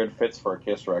know that they're good fits for a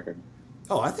Kiss record.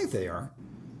 Oh, I think they are.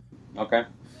 Okay.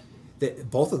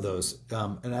 Both of those,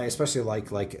 and I especially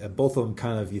like both of them.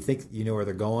 Kind of, you think you know where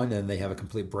they're going, and they have a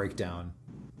complete breakdown.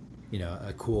 You know,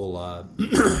 a cool,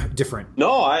 different.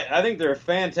 No, I think they're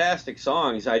fantastic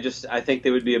songs. I think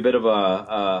they would be a bit of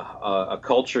a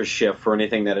culture shift for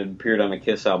anything that had appeared on a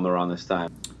Kiss album around this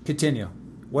time. Continue.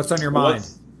 What's on your mind?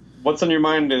 What's on your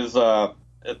mind is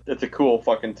it's a cool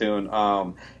fucking tune,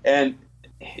 and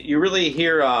you really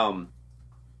hear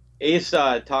Ace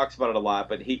talks about it a lot,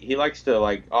 but he likes to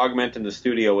like augment in the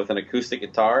studio with an acoustic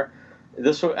guitar.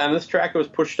 This track was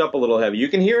pushed up a little heavy. You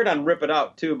can hear it on "Rip It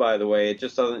Out" too, by the way. It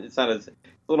just doesn't. It's not as, it's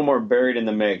a little more buried in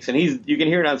the mix, and you can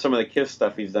hear it on some of the Kiss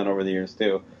stuff he's done over the years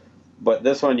too. But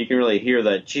this one, you can really hear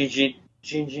the ching,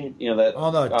 you know that.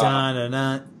 Oh no,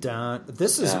 dun.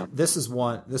 This is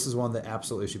one that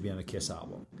absolutely should be on a Kiss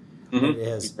album.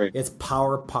 Mm-hmm. It's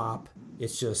power pop.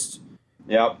 It's just.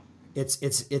 Yep.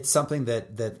 It's something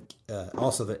that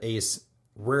also that Ace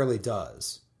rarely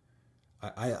does.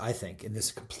 I think in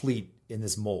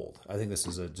this mold. I think this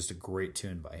is just a great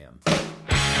tune by him.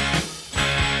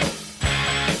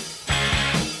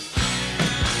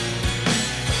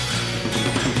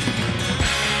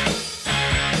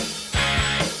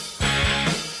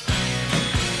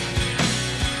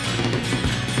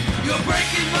 You're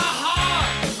breaking my heart.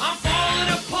 I'm falling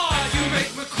apart. You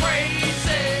make me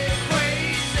crazy,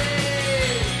 crazy.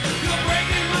 You're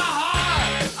breaking my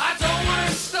heart. I don't want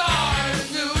to start a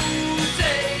new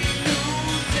day.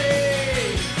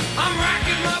 I'm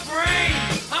racking my brain.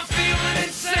 I'm feeling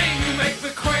insane. You make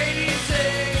me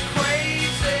crazy,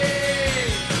 crazy.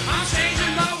 I'm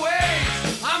changing my ways.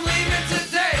 I'm leaving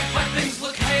today, but things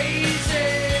look hazy,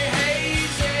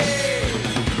 hazy.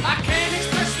 I can't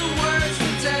express the words to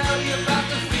tell you about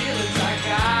the feelings I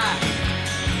got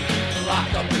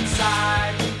locked up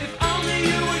inside. If only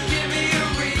you would give me a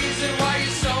reason why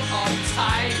you're so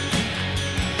uptight.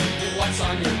 What's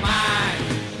on your mind?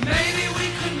 Maybe we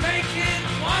could make it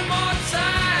one more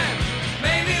time.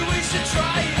 Maybe we should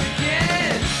try it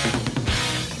again.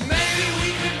 Maybe we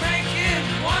could make it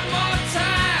one more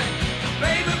time.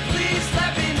 Baby, please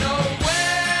let me know when.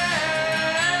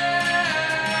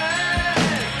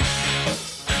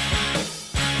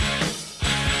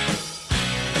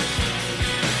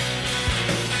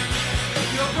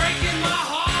 You're breaking my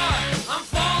heart. I'm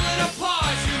falling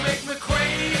apart. You make me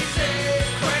crazy,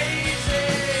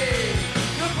 crazy.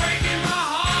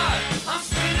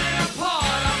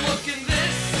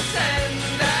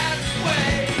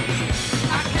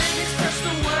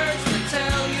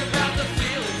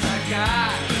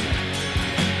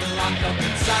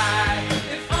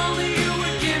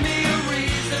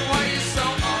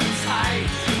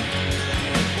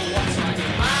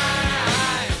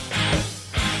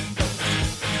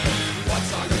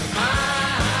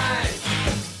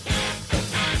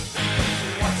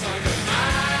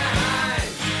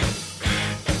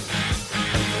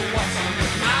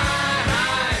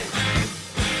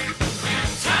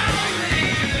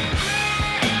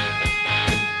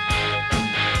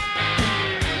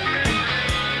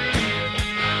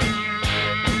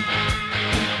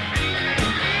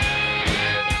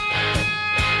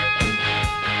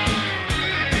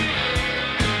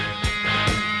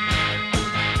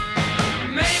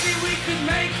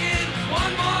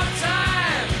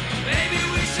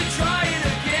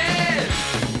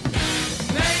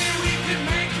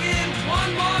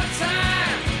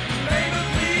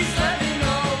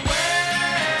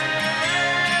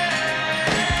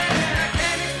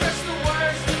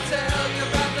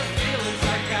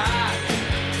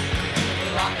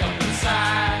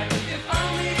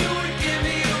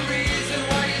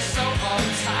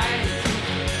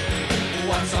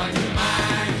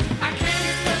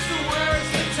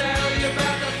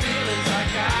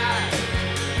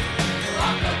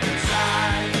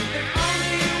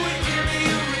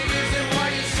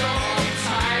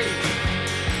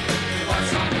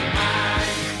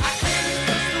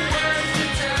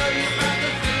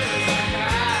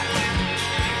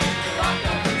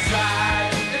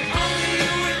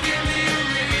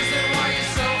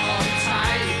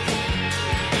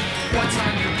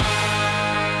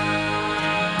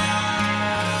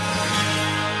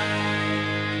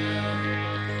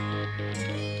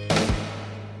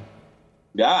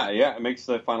 Yeah, it makes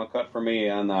the final cut for me.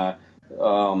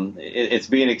 On it's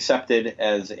being accepted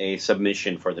as a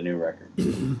submission for the new record.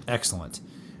 Excellent.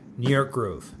 New York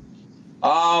Groove.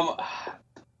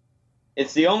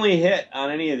 It's the only hit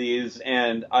on any of these,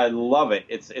 and I love it.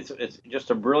 It's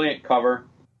just a brilliant cover,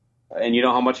 and you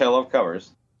know how much I love covers.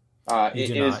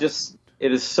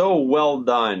 It is so well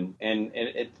done, and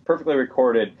it's perfectly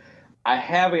recorded. I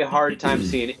have a hard time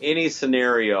seeing any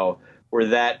scenario where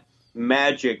that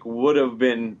magic would have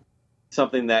been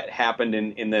something that happened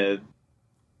in the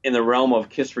realm of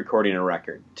Kiss recording a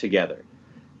record together.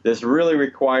 This really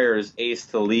requires Ace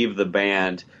to leave the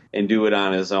band and do it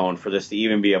on his own for this to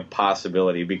even be a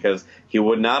possibility, because he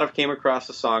would not have came across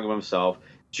a song of himself.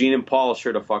 Gene and Paul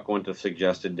sure the fuck wouldn't have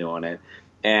suggested doing it,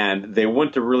 and they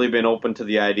wouldn't have really been open to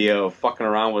the idea of fucking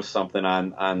around with something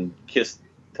on Kiss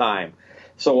time.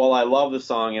 So while I love the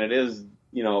song and it is,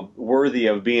 worthy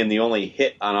of being the only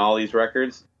hit on all these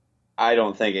records, I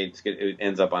don't think it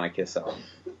ends up on a Kiss album.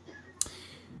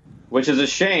 Which is a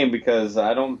shame, because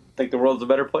I don't think the world's a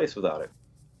better place without it.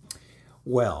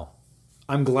 Well,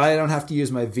 I'm glad I don't have to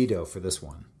use my veto for this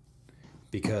one,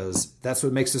 because that's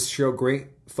what makes this show great,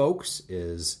 folks,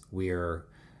 is we're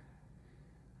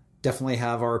definitely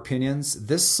have our opinions.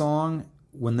 This song,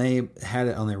 when they had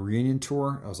it on the reunion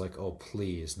tour, I was like, oh,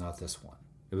 please, not this one.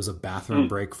 It was a bathroom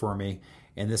break for me,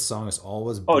 and this song is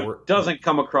always... it doesn't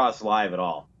come across live at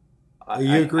all.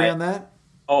 You agree on that?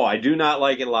 Oh, I do not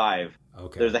like it live.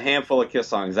 Okay. There's a handful of Kiss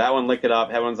songs. That one, Lick It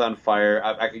Up, Heaven's on Fire.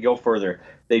 I could go further.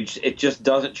 It just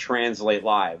doesn't translate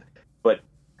live. But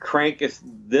crank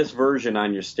this version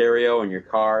on your stereo in your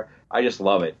car. I just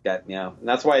love it. And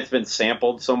that's why it's been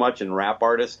sampled so much in rap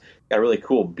artists. Got a really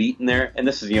cool beat in there. And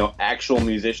this is, actual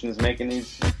musicians making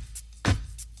these.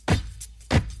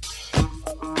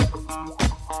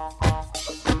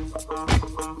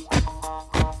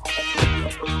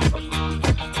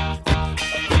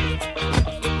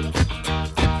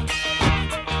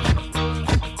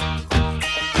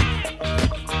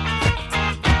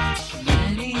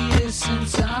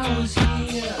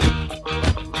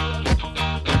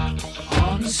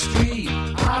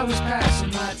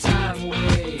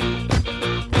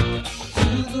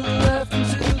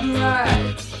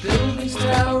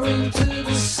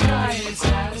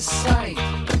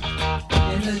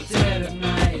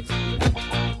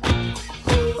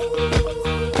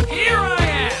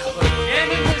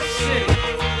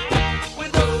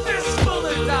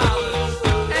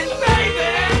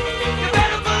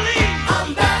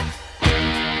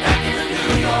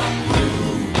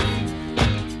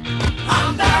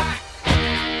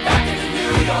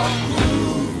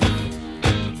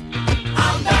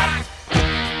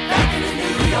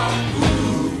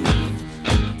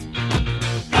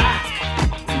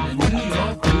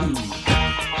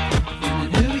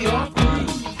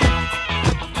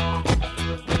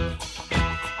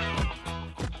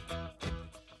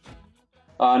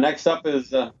 Next up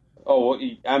is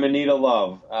I'm in Need of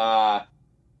Love.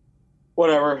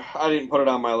 Whatever. I didn't put it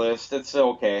on my list. It's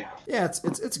okay. Yeah,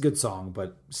 it's a good song,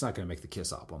 but it's not going to make the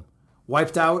Kiss album.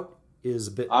 Wiped Out is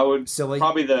a bit silly.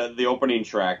 Probably the opening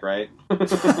track, right?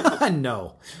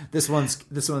 No, this one's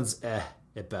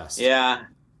at best. Yeah,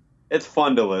 it's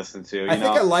fun to listen to. I think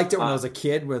I liked it when I was a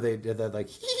kid, where they did that, like,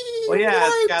 well, yeah,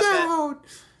 Wiped it's got Out. That,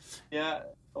 yeah,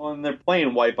 when they're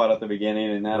playing Wipeout at the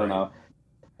beginning, and I don't know.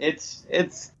 I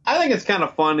think it's kind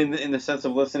of fun in the sense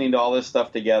of listening to all this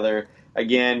stuff together.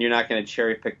 Again, you're not going to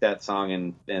cherry pick that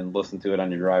song and listen to it on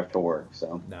your drive to work.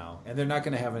 So no, and they're not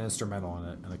going to have an instrumental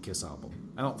on a Kiss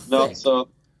album. I don't think. No, so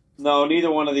no, neither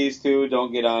one of these two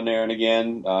don't get on there. And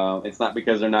again, it's not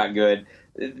because they're not good.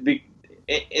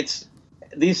 It's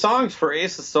these songs for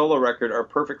Ace's solo record are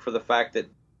perfect for the fact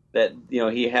that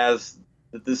he has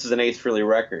that this is an Ace Frehley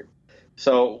record.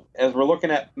 So as we're looking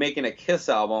at making a Kiss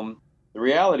album, the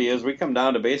reality is we come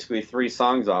down to basically 3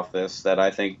 songs off this that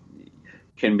I think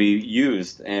can be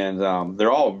used, and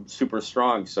they're all super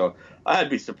strong, so I'd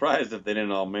be surprised if they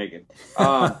didn't all make it.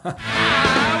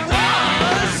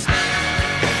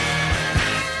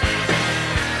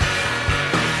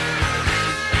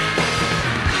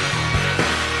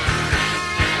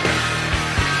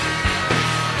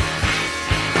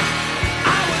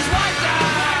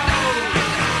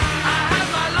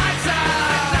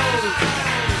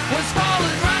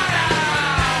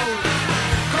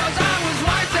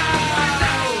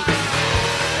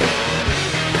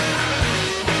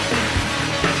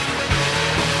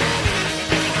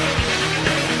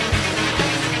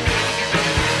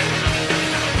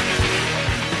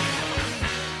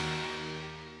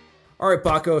 All right,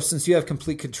 Baco, since you have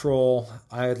complete control,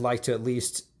 I'd like to at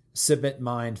least submit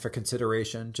mine for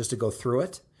consideration, just to go through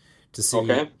it. to see.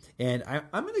 Okay. And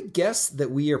I'm going to guess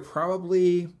that we are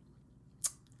probably,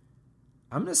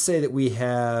 I'm going to say that we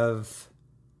have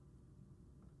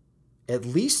at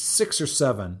least 6 or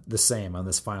 7 the same on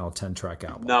this final 10-track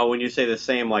album. Now, when you say the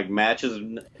same, like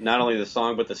matches not only the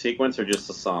song but the sequence, or just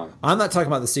the song? I'm not talking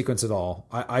about the sequence at all.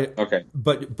 Okay.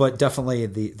 But definitely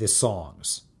the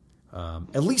songs.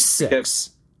 At least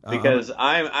 6. Because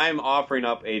I'm offering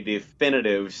up a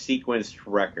definitive sequenced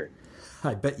record.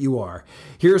 I bet you are.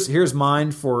 Here's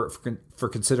mine for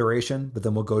consideration, but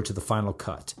then we'll go to the final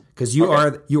cut because you are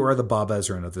the Bob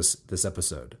Ezrin of this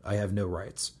episode. I have no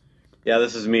rights. Yeah,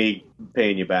 this is me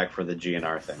paying you back for the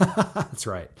GNR thing. That's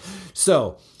right.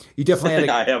 So you definitely had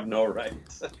I have no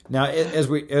rights. Now, as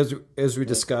we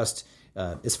discussed,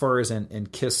 as far as in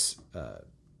Kiss, the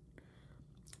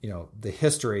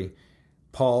history,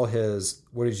 Paul has,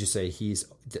 what did you say? He's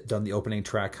done the opening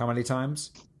track how many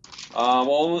times?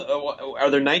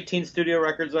 Are there 19 studio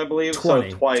records, I believe?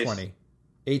 20. So twice. 20.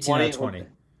 18 out of 20.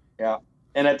 Yeah.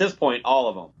 And at this point, all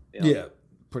of them. Yeah,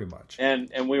 pretty much. And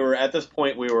we were, at this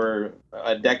point, we were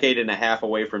a decade and a half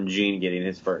away from Gene getting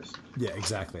his first. Yeah,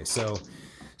 exactly. So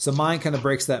mine kind of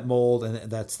breaks that mold,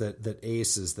 and that's that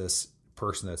Ace is this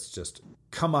person that's just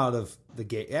come out of the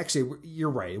gate. Actually, you're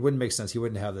right. It wouldn't make sense. He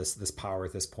wouldn't have this power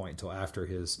at this point until after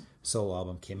his solo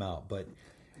album came out. But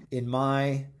in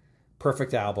my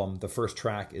perfect album, the first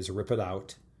track is Rip It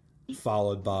Out,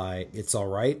 followed by It's All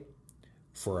Right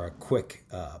for a quick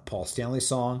Paul Stanley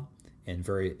song and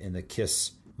very in the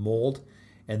Kiss mold.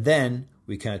 And then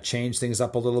we kind of change things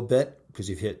up a little bit because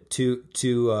you've hit two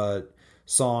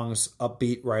songs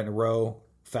upbeat right in a row,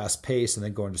 fast pace, and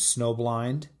then go into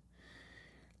Snowblind.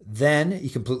 Then you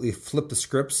completely flip the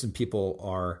scripts, and people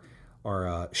are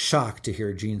shocked to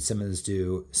hear Gene Simmons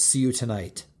do See You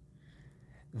Tonight.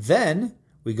 Then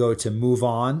we go to Move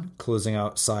On, closing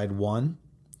out side 1.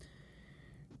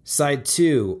 Side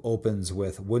 2 opens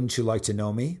with Wouldn't You Like to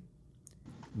Know Me?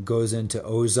 Goes into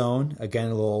Ozone,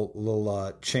 again a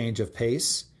little change of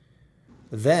pace.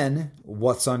 Then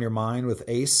What's on Your Mind with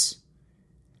Ace.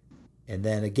 And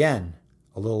then again,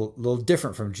 a little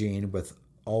different from Gene with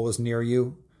Always Near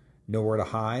You, Nowhere to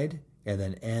Hide, and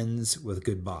then ends with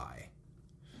Goodbye.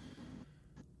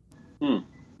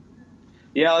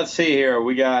 Yeah, let's see here.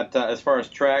 We got, as far as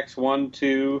tracks, 1,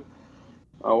 2...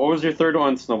 what was your third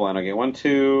one? Snowblind. Okay, 1,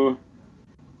 2,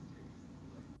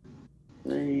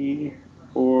 3,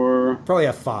 4... Probably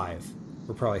have 5.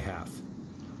 We're probably half.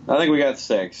 I think we got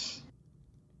 6.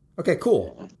 Okay,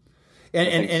 cool.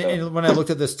 And when I looked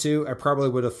at this too, I probably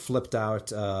would have flipped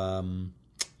out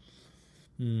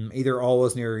either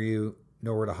Always Near You,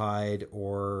 Nowhere to Hide,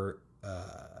 or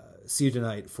See You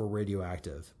Tonight for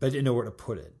Radioactive. But I didn't know where to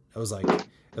put it. It was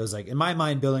like in my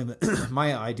mind, building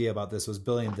my idea about this was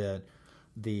building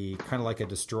the kind of like a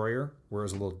Destroyer, where it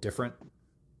was a little different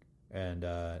and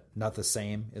not the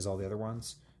same as all the other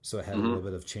ones. So it had a little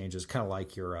bit of changes, kind of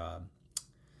like your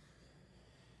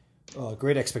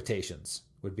Great Expectations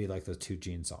would be like the 2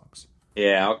 Gene songs.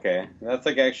 Yeah, okay. That's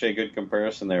like actually a good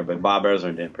comparison there, but Bob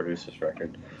Ezrin didn't produce this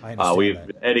record. I understand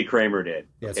that. Eddie Kramer did.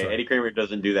 Yeah, okay, right. Eddie Kramer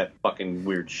doesn't do that fucking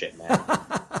weird shit, man.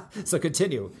 So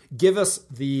continue. Give us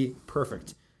the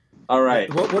perfect. All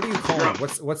right. What do you call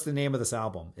it? What's the name of this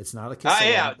album? It's not a Kiss album.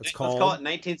 Yeah. Let's call it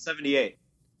 1978.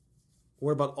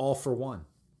 What about All for One?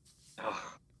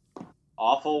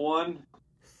 Awful One?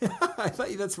 I thought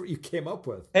that's what you came up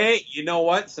with. Hey, you know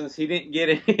what? Since he didn't get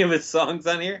any of his songs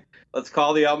on here, let's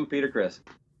call the album Peter Criss.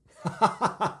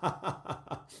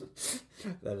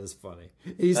 That is funny.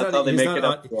 That's how they make it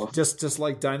up. Just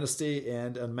like Dynasty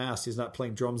and Unmasked, he's not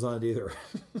playing drums on it either.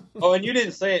 Oh, and you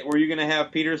didn't say it. Were you going to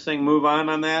have Peter sing "Move On"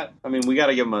 on that? I mean, we got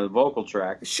to give him a vocal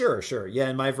track. Sure. Yeah,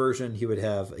 in my version, he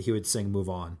would sing "Move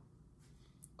On."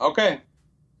 Okay.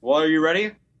 Well, are you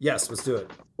ready? Yes, let's do it.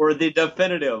 For the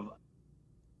definitive,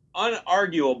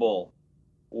 unarguable,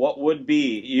 what would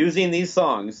be, using these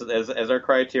songs as our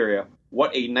criteria,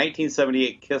 what a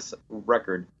 1978 Kiss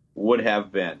record would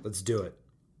have been. Let's do it.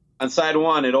 On side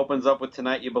 1, it opens up with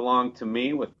Tonight You Belong to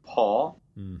Me with Paul.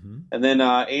 Mm-hmm. And then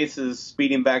Ace is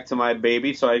Speeding Back to My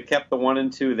Baby, so I kept the 1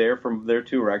 and 2 there from their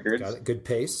 2 records. Got it. Good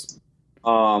pace.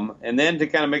 And then to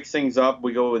kind of mix things up,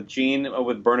 we go with Gene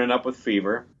with Burning Up with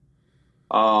Fever.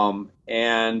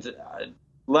 And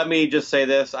let me just say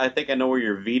this. I think I know where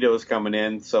your veto's coming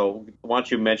in, so why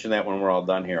don't you mention that when we're all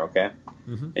done here, okay?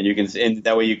 Mm-hmm. And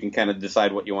that way you can kind of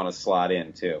decide what you want to slot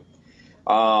in, too.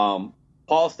 Paul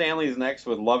Stanley's next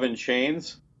with Love in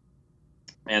Chains.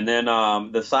 And then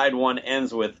the side 1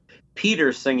 ends with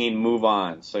Peter singing Move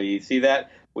On. So you see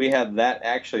that? We had that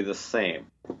actually the same.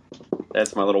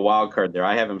 That's my little wild card there.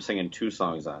 I have him singing 2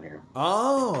 songs on here.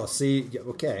 Oh, see,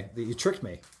 okay, you tricked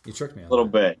me. You tricked me A little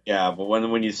bit, yeah. But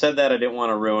when you said that, I didn't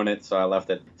want to ruin it, so I left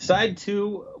it. Side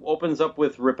 2 opens up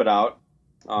with "Rip It Out."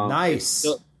 Nice.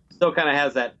 Still kind of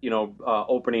has that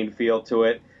opening feel to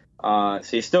it. So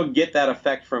you still get that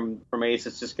effect from Ace.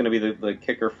 It's just going to be the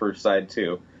kicker for side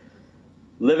 2.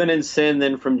 "Living in Sin"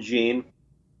 then from Gene,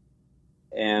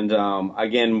 and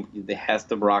again, it has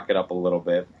to rock it up a little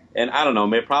bit. And I don't know,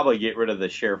 may probably get rid of the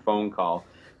share phone call.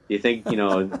 Do you think, I'm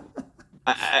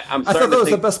I starting thought that was think...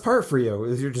 the best part for you,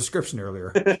 with your description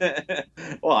earlier.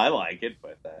 Well, I like it,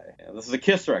 but this is a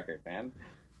Kiss record, man.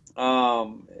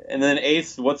 And then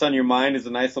Ace, "What's on Your Mind" is a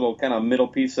nice little kind of middle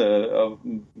piece of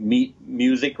meat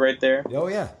music right there. Oh,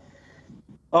 yeah.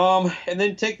 And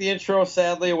then take the intro,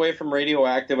 sadly, away from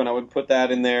Radioactive, and I would put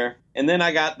that in there. And then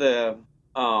I got the...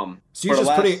 so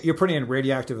you're putting in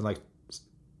Radioactive in like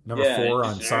number 4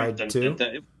 on side 2?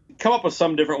 Come up with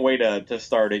some different way to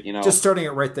start it, Just starting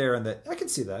it right there, and I can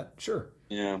see that, sure.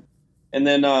 Yeah. And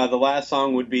then the last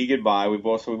song would be "Goodbye." We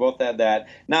both had that.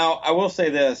 Now, I will say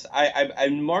this: I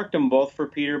marked them both for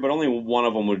Peter, but only one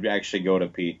of them would actually go to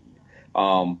Pete.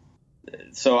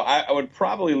 So I would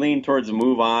probably lean towards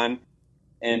 "Move On"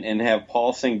 and have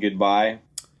Paul sing "Goodbye."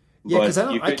 Yeah, because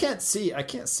I can't see.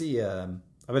 I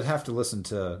would have to listen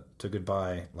to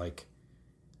 "Goodbye" like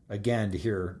again to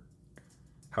hear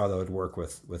how that would work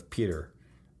with Peter.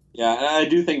 Yeah, and I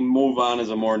do think "Move On" is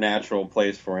a more natural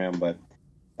place for him, but.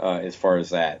 As far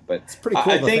as that, but it's pretty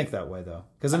cool to think that way, though,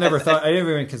 because I never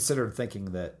even considered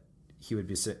thinking that he would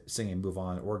be singing "Move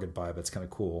On" or "Goodbye," but it's kind of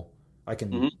cool.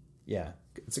 Yeah,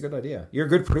 it's a good idea. You're a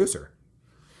good producer.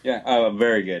 Yeah,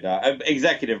 very good.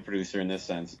 Executive producer in this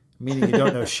sense. Meaning you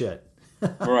don't know shit.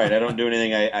 Right, I don't do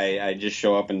anything. I just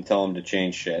show up and tell them to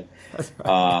change shit.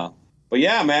 But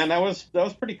yeah, man, that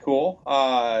was pretty cool.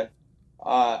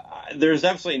 There's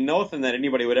absolutely nothing that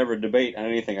anybody would ever debate on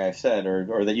anything I said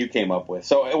or that you came up with.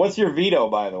 So what's your veto,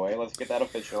 by the way? Let's get that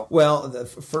official. Well,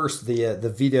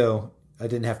 the veto I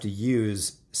didn't have to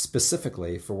use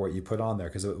specifically for what you put on there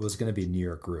because it was going to be New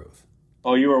York Groove.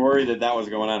 Oh, you were worried that was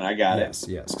going on. I got it.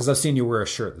 Yes, because I've seen you wear a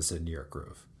shirt that said New York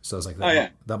Groove. So I was like,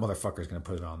 that motherfucker's going to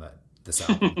put it on this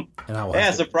album. And I will.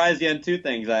 I surprised you on 2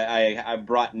 things. I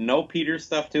brought no Peter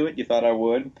stuff to it. You thought I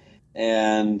would.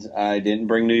 And I didn't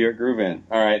bring New York Groove in.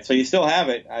 All right, so you still have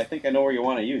it. I think I know where you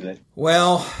want to use it.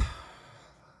 Well,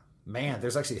 man,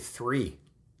 there's actually 3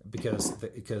 because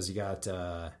you got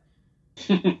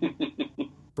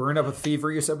 "Burn Up with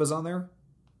Fever." You said was on there.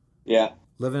 Yeah.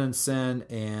 "Living in Sin"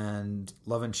 and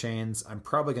 "Love in Chains." I'm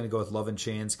probably going to go with "Love in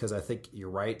Chains" because I think you're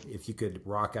right. If you could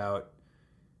rock out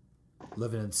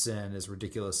 "Living in Sin," as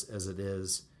ridiculous as it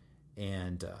is,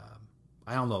 and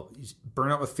I don't know,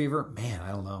 "Burn Out with Fever." Man,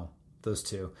 I don't know. Those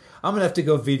 2. I'm going to have to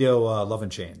go veto "Love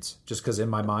in Chains" just because in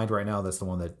my mind right now that's the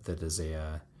one that is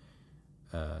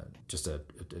just an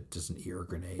ear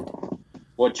grenade.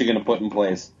 What you going to put in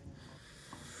place?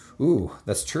 Ooh,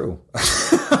 that's true.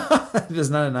 It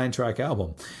is not a 9-track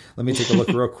album. Let me take a look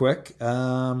real quick.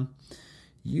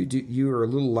 You are a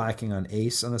little lacking on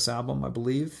Ace on this album, I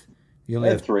believe. You only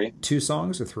have 3. 2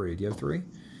 songs or 3? Do you have 3?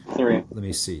 3. Let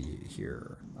me see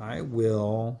here. I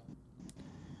will.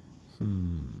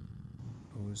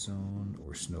 Ozone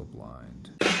or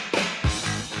Snowblind?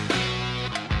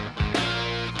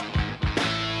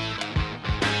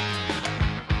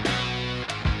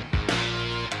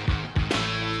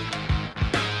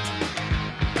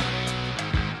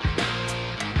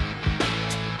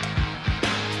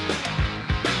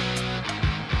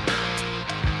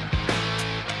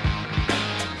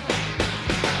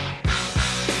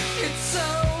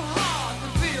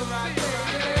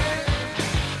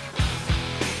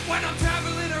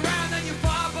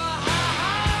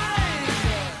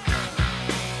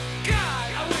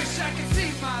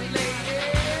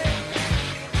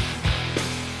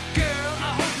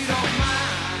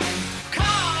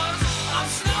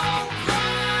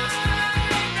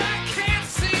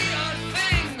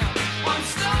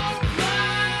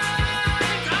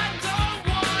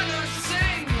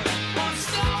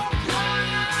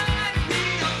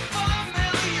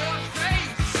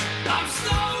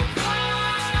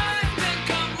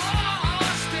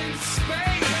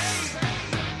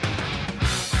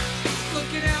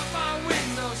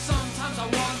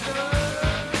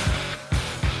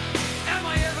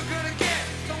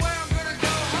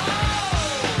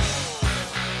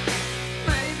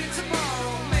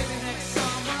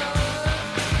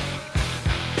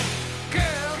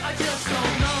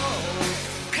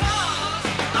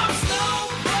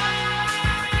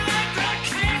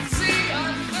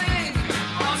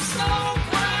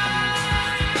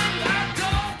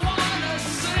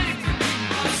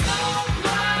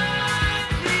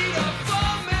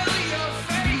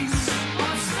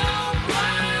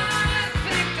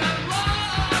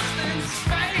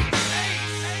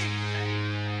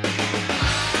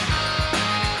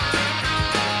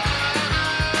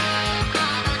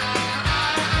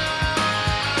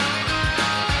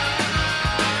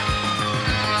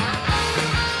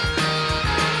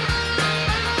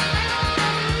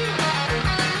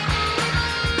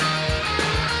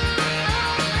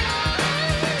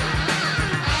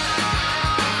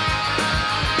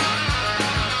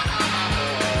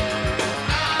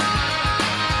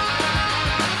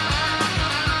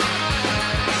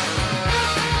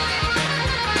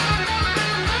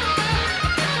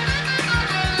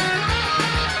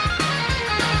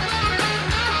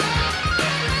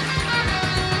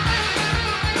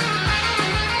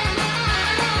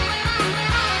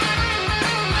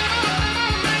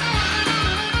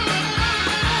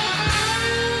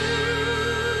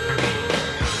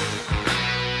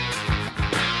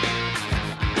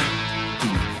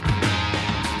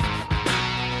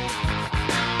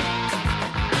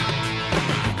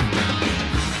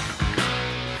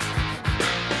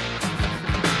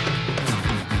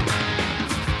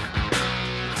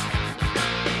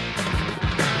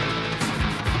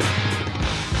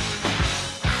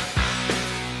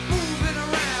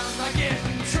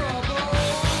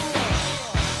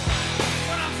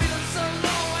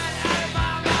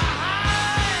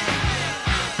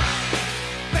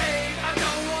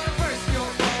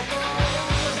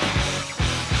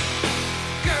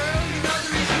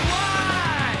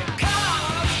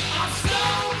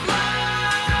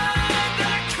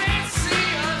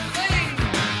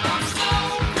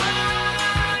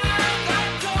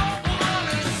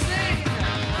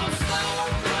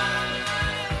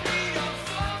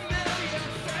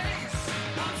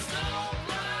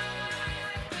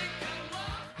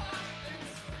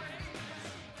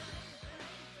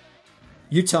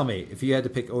 You tell me, if you had to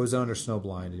pick Ozone or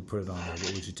Snowblind and put it on there,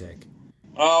 what would you take?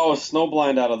 Oh,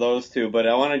 Snowblind out of those two, but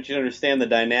I wanted you to understand the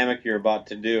dynamic you're about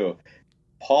to do.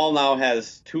 Paul now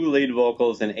has 2 lead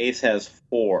vocals and Ace has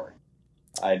 4.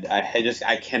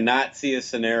 I cannot see a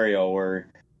scenario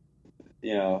where,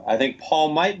 I think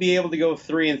Paul might be able to go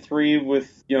 3 and 3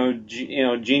 with,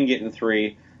 Gene getting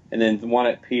 3 and then 1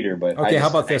 at Peter. But okay, how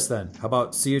about this then? How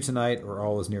about See You Tonight or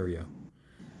All Is Near You?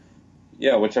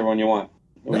 Yeah, whichever one you want.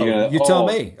 No, you tell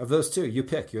me. Of those two, you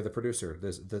pick. You're the producer.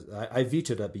 I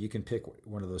vetoed it, but you can pick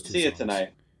one of those 2 See songs. It Tonight.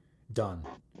 Done.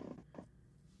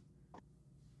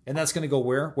 And that's going to go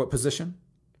where? What position?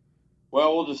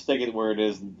 Well, we'll just stick it where it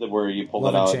is, where you pulled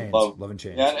Love it and out. Chains. Love and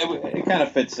Chains. Yeah, it kind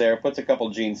of fits there. Puts a couple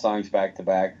Gene songs back to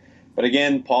back. But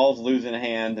again, Paul's losing a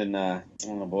hand, and oh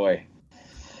boy,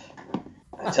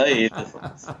 I tell you, I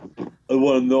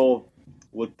want to know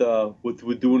what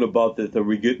we're doing about this. Are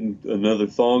we getting another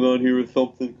song on here or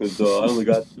something? Because I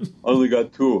only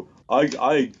got 2.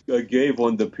 I gave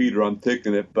one to Peter. I'm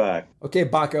taking it back. Okay,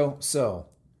 Baco. So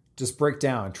just break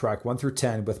down track 1 through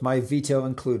 10 with my veto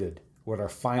included. What our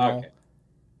final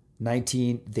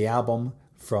 19, the album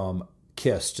from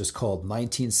Kiss, just called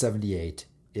 1978,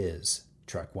 is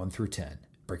track 1 through 10.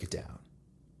 Break it down.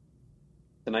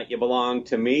 Tonight You Belong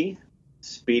to Me,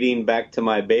 Speeding Back to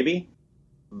My Baby,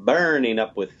 Burning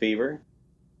Up with Fever,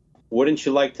 Wouldn't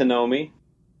You Like to Know Me,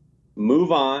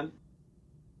 Move On,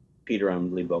 Peter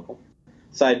on lead vocal.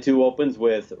 Side 2 opens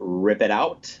with Rip It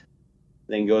Out,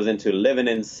 then goes into Living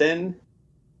in Sin,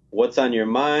 What's on Your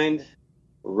Mind,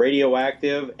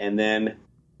 Radioactive, and then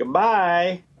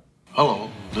Goodbye. Hello,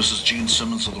 this is Gene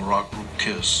Simmons of the rock group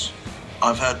Kiss.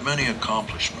 I've had many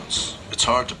accomplishments. It's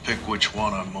hard to pick which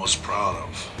one I'm most proud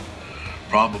of.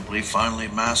 Probably finally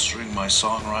mastering my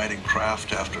songwriting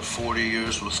craft after 40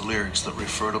 years with lyrics that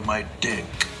refer to my dick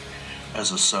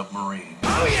as a submarine.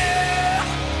 Oh yeah,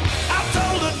 I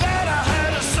told her that I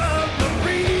had a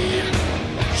submarine.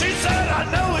 She said I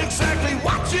know exactly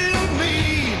what you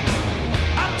mean.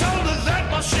 I told her that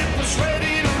my ship was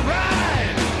ready to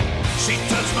ride. She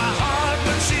touched my heart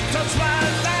when she touched my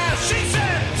life. She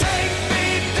said, take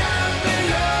me down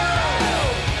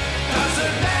below.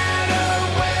 Doesn't matter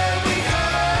where we go.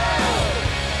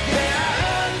 Yeah,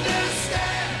 I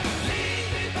understand. Lead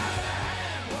me by the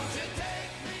hand. Won't you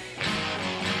take me?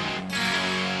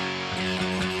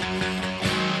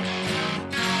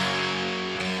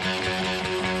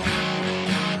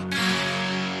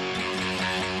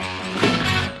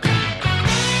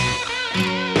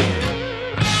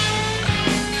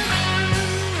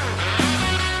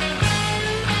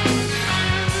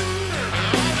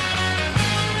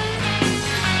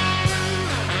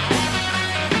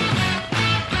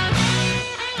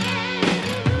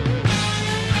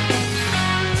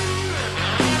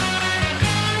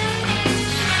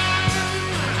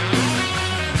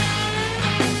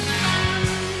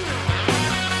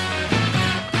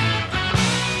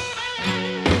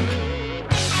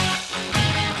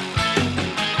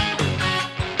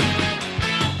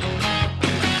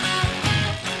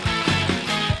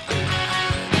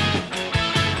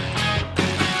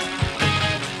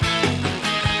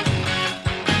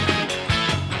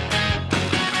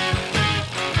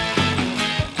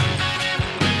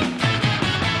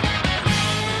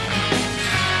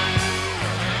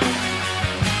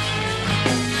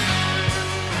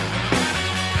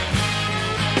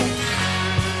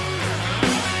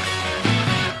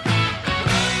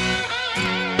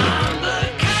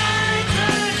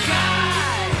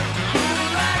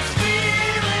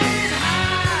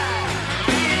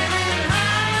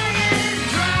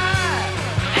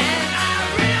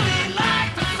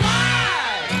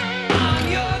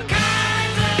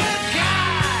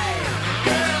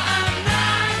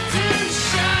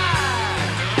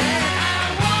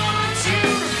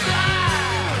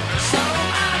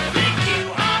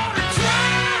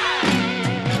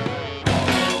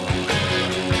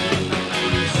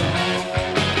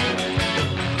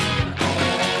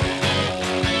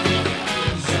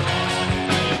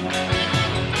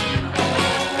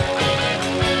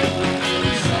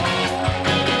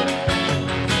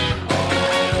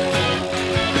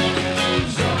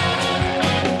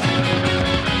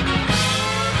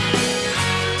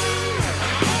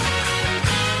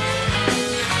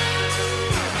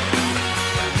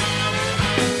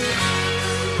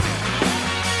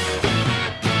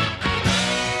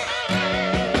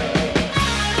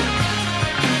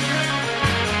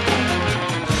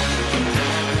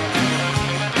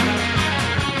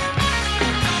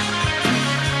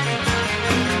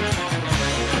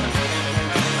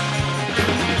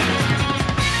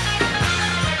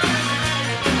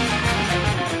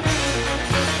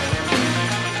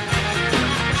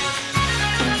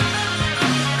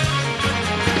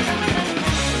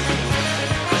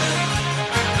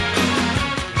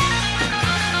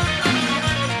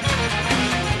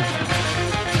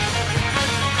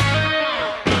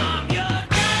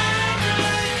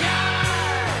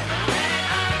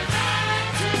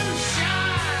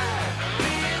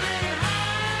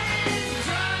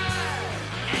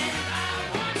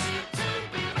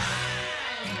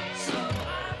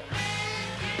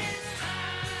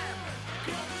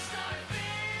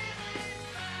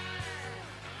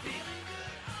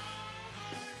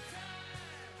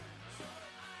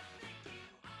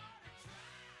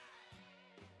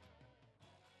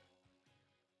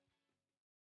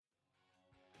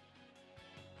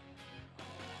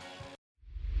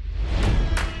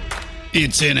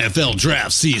 It's NFL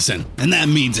draft season, and that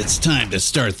means it's time to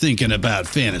start thinking about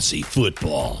fantasy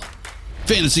football.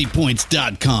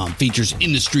 FantasyPoints.com features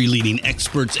industry-leading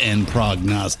experts and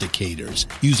prognosticators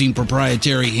using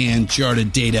proprietary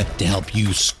hand-charted data to help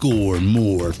you score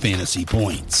more fantasy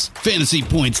points.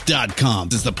 FantasyPoints.com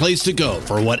is the place to go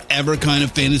for whatever kind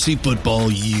of fantasy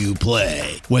football you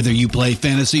play. Whether you play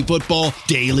fantasy football,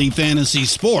 daily fantasy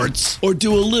sports, or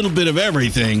do a little bit of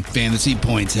everything, Fantasy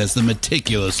Points has the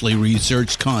meticulously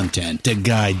researched content to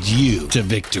guide you to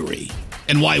victory.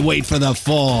 And why wait for the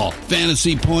fall?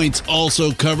 Fantasy Points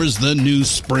also covers the new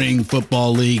spring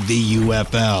football league, the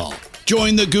UFL.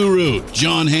 Join the guru,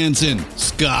 John Hansen,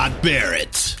 Scott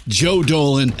Barrett, Joe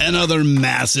Dolan, and other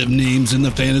massive names in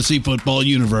the fantasy football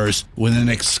universe with an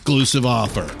exclusive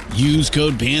offer. Use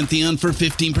code Pantheon for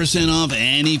 15% off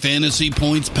any Fantasy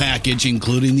Points package,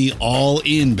 including the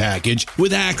all-in package,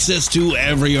 with access to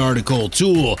every article,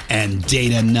 tool, and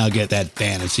data nugget that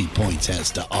Fantasy Points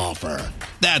has to offer.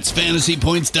 That's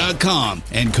FantasyPoints.com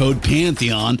and code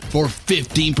Pantheon for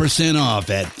 15% off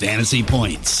at Fantasy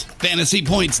Points.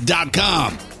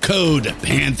 FantasyPoints.com, code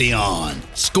Pantheon.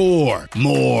 Score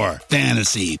more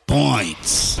fantasy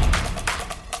points.